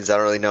happens, I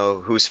don't really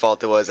know whose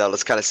fault it was. I'll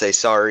just kind of say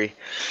sorry.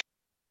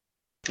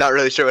 Not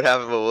really sure what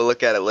happened, but we'll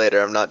look at it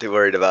later. I'm not too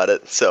worried about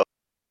it. So.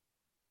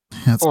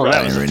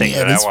 That was the thing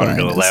that I wanted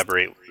to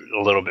elaborate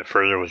a little bit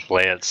further with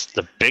Lance.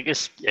 The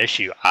biggest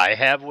issue I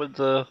have with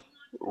the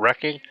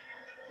wrecking,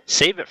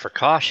 save it for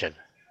caution.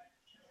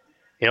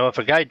 if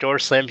a guy door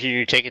slams you,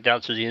 you take it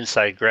down through the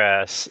inside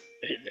grass,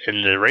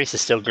 and the race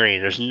is still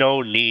green, there's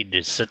no need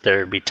to sit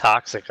there and be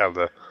toxic on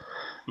the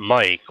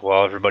mic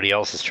while everybody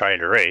else is trying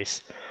to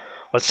race.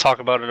 Let's talk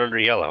about it under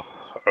yellow,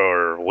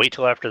 or wait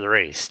till after the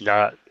race,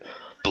 not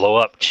blow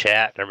up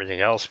chat and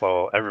everything else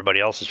while everybody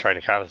else is trying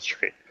to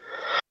concentrate.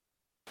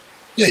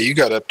 Yeah, you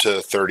got up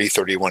to 30,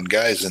 31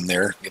 guys in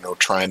there,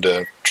 trying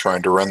to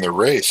run the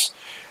race.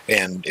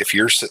 And if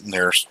you're sitting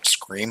there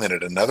screaming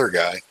at another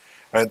guy,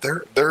 right,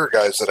 there are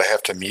guys that I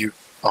have to mute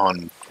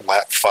on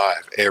lap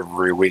 5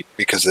 every week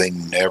because they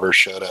never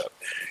shut up.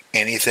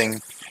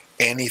 Anything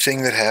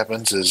that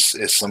happens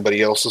is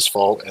somebody else's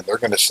fault, and they're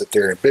going to sit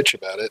there and bitch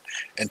about it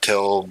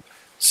until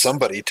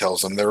somebody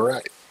tells them they're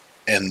right.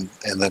 And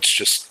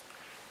that's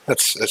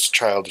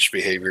childish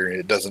behavior.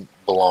 It doesn't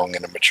belong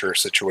in a mature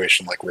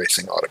situation like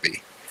racing ought to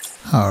be.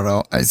 I don't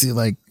know. I see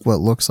like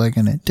what looks like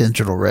an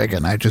intentional wreck,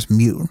 and I just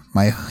mute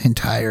my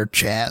entire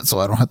chat so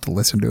I don't have to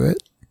listen to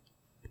it.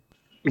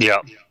 Yeah,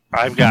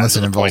 I've gotten unless to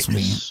it the involves point.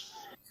 me.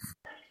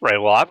 Right.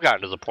 Well, I've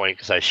gotten to the point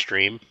because I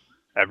stream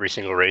every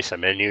single race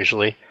I'm in.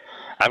 Usually,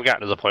 I've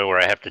gotten to the point where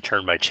I have to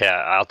turn my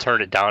chat. I'll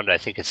turn it down to, I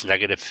think it's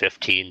negative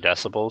 15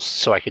 decibels,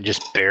 so I can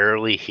just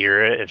barely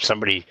hear it if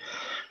somebody.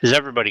 Because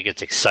everybody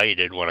gets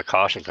excited when a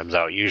caution comes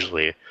out,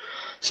 usually.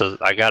 So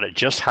I got it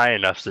just high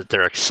enough that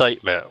their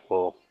excitement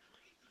will,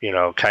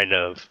 kind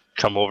of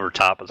come over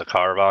top of the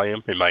car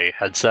volume in my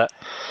headset.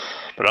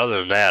 But other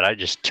than that, I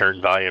just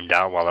turn volume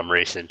down while I'm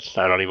racing.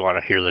 I don't even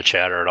want to hear the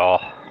chatter at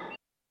all.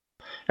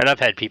 And I've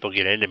had people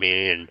get into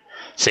me and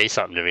say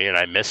something to me, and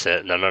I miss it,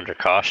 and then under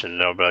caution,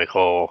 they'll be like,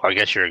 "Oh, I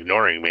guess you're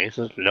ignoring me."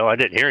 So, no, I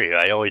didn't hear you.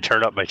 I only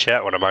turn up my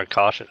chat when I'm on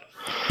caution.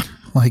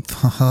 Like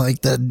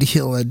that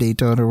deal at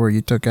Daytona where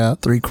you took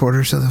out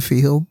 3/4 of the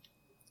field.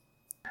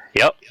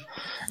 Yep.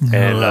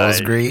 And that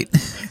was great.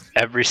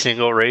 Every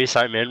single race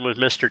I'm in with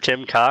Mr.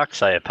 Tim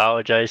Cox, I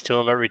apologize to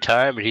him every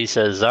time, and he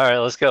says, "All right,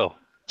 let's go."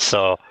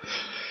 So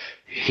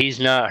he's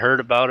not heard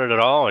about it at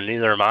all, and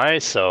neither am I,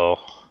 so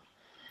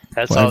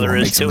that's all there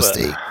is to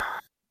it.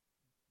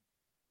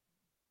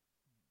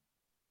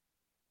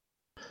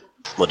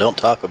 Well, don't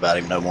talk about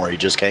him no more. He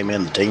just came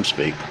in the team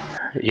speak.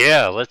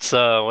 Yeah, let's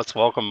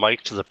welcome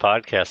Mike to the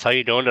podcast. How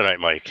you doing tonight,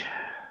 Mike?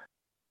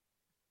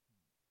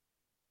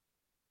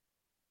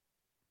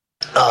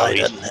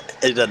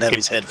 He doesn't have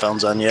his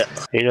headphones on yet.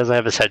 He doesn't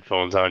have his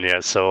headphones on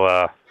yet, so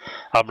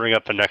I'll bring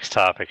up the next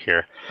topic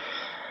here.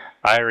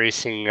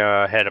 iRacing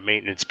had a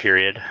maintenance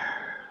period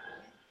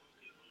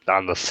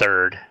on the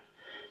 3rd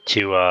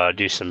to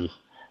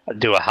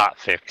do a hot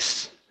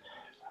fix.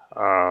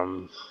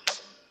 The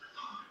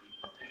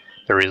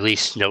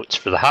release notes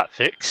for the hot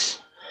fix.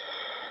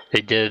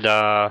 They did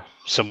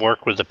some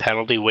work with the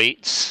penalty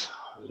weights.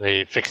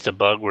 They fixed a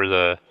bug where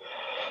the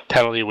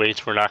penalty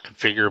weights were not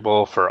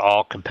configurable for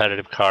all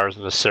competitive cars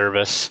in the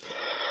service.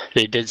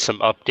 They did some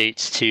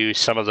updates to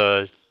some of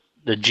the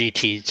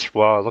GT,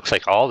 well, it looks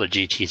like all the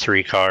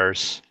GT3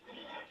 cars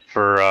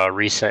for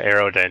recent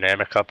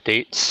aerodynamic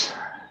updates.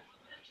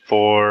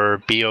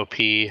 For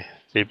BOP,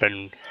 they've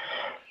been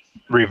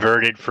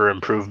reverted for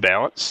improved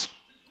balance.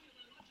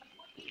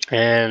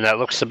 And that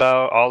looks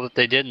about all that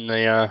they did in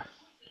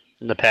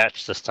the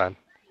patch this time.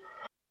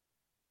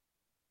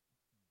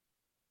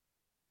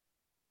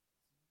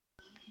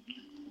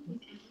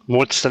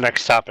 What's the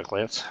next topic,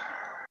 Lance?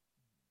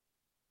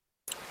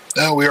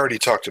 No, we already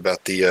talked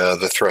about the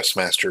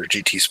Thrustmaster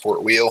GT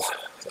Sport wheel.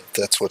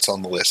 That's what's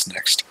on the list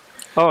next.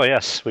 Oh,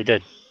 yes, we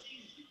did.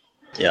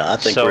 Yeah, I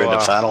think we're into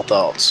final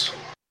thoughts.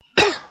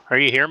 Are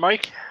you here,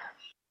 Mike?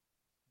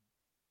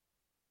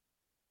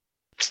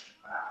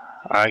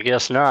 I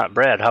guess not.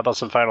 Brad, how about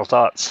some final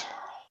thoughts?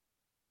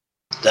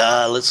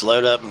 Let's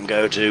load up and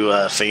go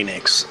to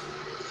Phoenix.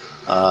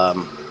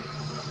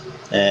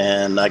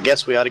 And I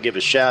guess we ought to give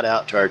a shout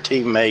out to our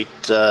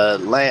teammate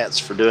Lance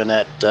for doing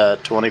that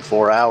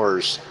 24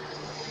 hours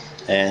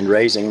and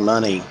raising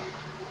money.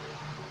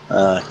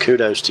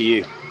 Kudos to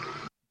you.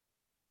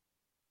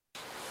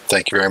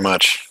 Thank you very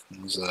much.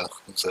 It was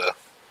a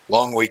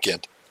long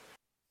weekend.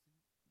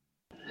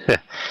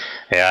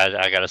 Yeah,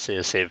 I gotta say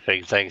the same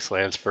thing. Thanks,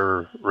 Lance,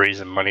 for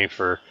raising money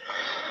for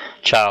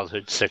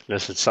childhood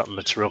sickness. It's something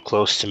that's real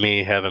close to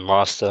me, having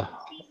lost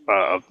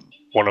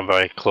one of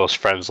my close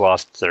friends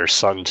lost their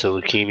son to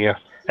leukemia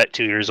at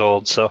 2 years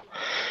old, so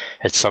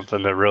it's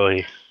something that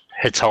really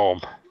hits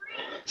home.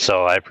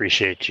 So I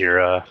appreciate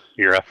your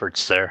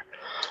efforts there.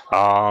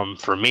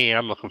 For me,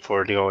 I'm looking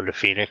forward to going to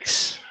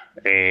Phoenix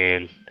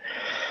and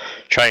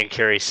try and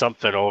carry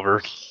something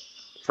over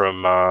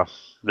from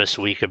this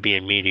week of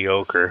being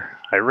mediocre.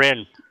 I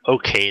ran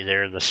okay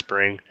there in the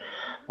spring.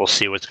 We'll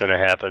see what's going to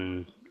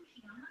happen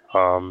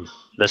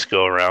this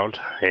go around,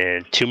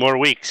 and 2 more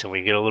weeks and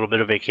we get a little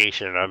bit of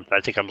vacation. I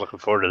think I'm looking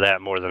forward to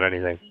that more than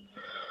anything.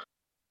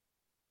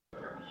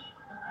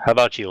 How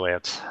about you,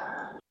 Lance?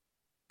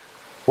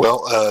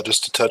 Well,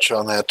 just to touch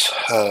on that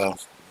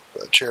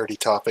charity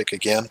topic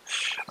again,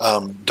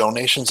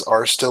 donations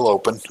are still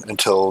open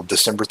until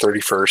December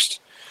 31st.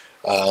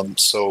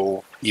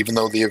 So even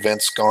though the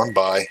event's gone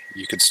by,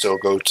 you could still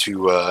go to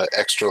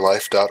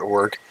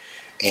extralife.org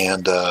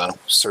and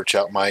search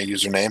out my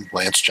username,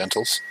 Lance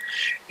Gentles,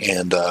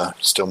 and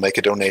still make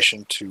a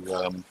donation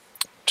to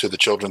the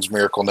Children's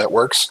Miracle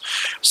Networks.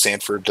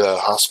 Sanford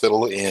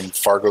Hospital in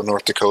Fargo,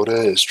 North Dakota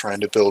is trying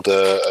to build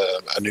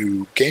a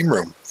new game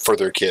room for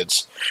their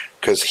kids,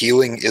 because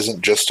healing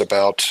isn't just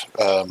about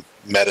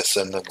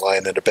medicine and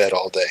lying in a bed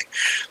all day.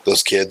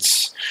 Those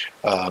kids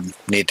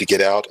need to get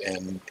out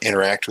and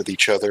interact with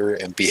each other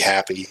and be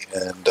happy,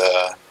 and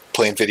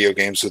playing video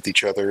games with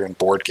each other and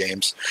board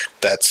games.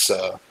 That's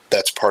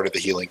part of the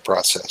healing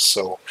process.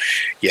 So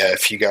yeah,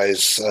 if you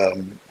guys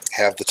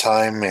have the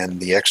time and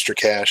the extra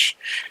cash,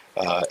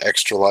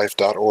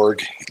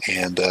 extralife.org,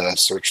 and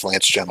search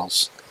Lance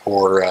Gentles,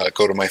 or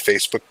go to my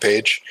Facebook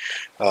page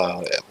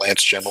at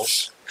Lance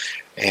Gentles,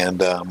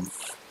 and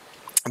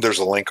there's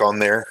a link on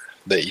there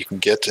that you can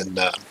get, and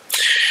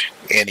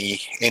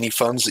any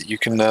funds that you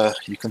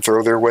can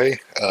throw their way,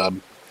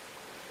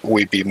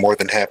 we'd be more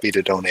than happy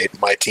to donate.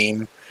 My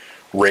team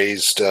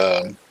raised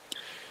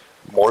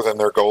more than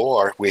their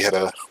goal. We had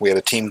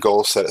a team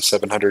goal set at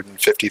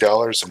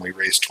 $750, and we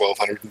raised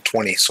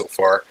 $1,220 so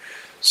far.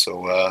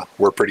 So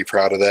we're pretty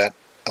proud of that,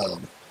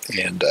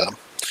 and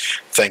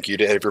thank you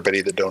to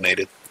everybody that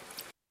donated.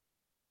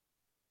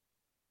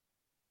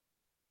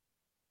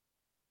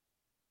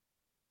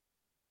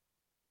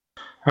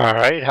 All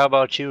right, how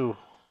about you,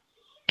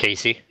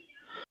 Casey?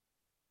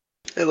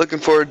 Hey, looking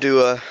forward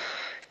to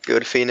go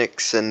to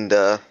Phoenix and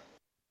have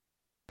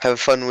a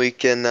fun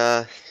week in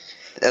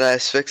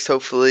NiS Fixed.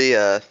 Hopefully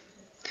I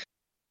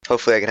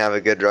can have a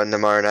good run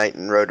tomorrow night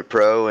in Road to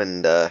Pro,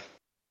 and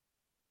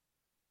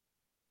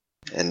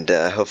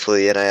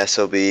hopefully NiS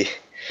will be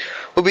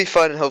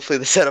fun, and hopefully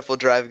the setup will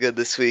drive good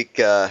this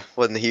week.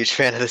 Wasn't a huge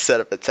fan of the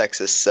setup at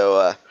Texas,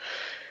 so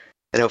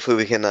and hopefully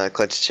we can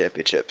clinch the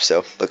championship.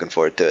 So looking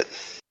forward to it.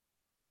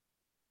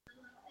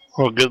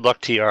 Well, good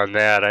luck to you on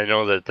that. I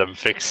know that the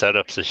fixed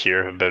setups this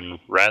year have been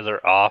rather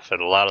off at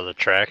a lot of the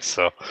tracks,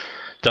 so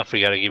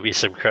definitely got to give you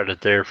some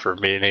credit there for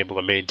being able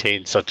to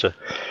maintain such a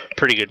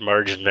pretty good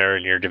margin there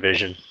in your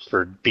division,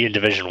 for being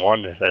Division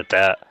 1 at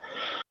that.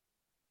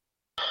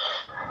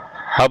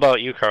 How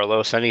about you,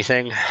 Carlos?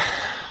 Anything?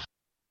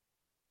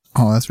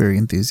 Oh, that's very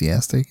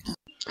enthusiastic.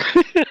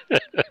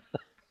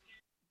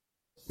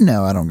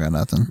 No, I don't got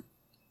nothing.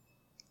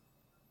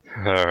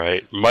 All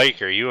right.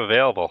 Mike, are you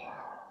available?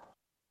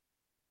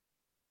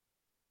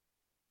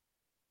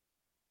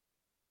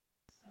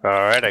 All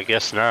right, I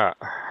guess not.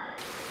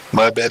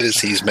 My bet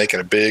is he's making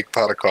a big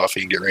pot of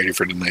coffee and getting ready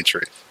for tonight's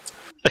race.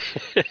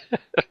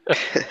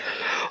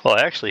 Well,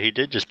 actually, he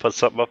did just put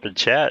something up in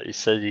chat. He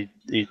said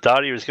he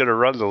thought he was going to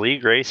run the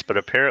league race, but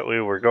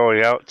apparently we're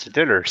going out to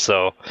dinner,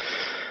 so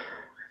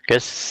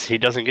guess he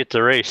doesn't get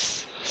to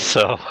race.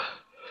 So,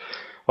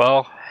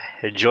 well,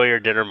 enjoy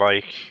your dinner,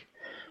 Mike.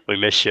 We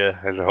miss you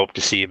and hope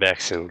to see you back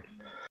soon.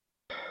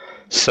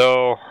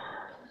 So,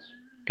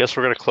 guess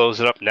we're going to close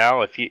it up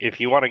now. If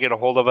you want to get a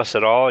hold of us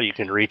at all, you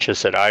can reach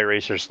us at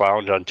iRacers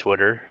Lounge on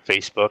Twitter,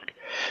 Facebook,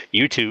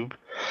 YouTube.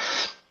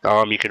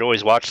 You can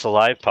always watch the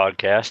live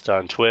podcast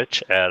on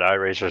Twitch at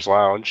iRacers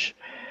Lounge,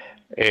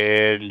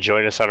 and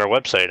join us on our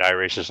website,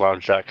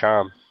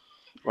 iRacersLounge.com.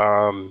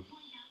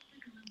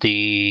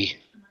 The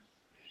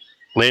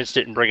Lance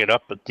didn't bring it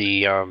up, but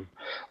the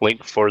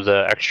link for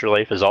the Extra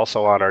Life is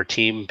also on our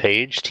team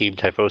page, Team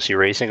Typhosi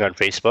Racing on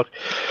Facebook.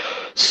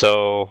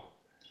 So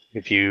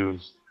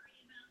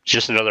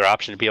just another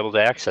option to be able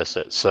to access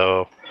it.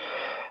 So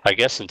I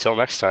guess until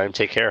next time,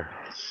 take care.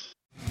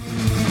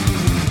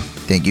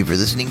 Thank you for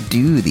listening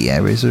to the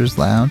iRacers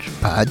Lounge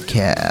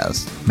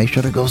podcast. Make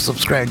sure to go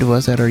subscribe to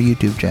us at our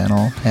YouTube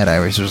channel at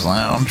iRacers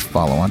Lounge.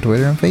 Follow on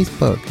Twitter and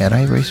Facebook at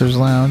iRacers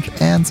Lounge,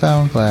 and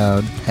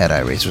SoundCloud at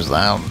iRacers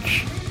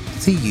Lounge.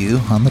 See you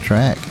on the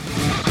track.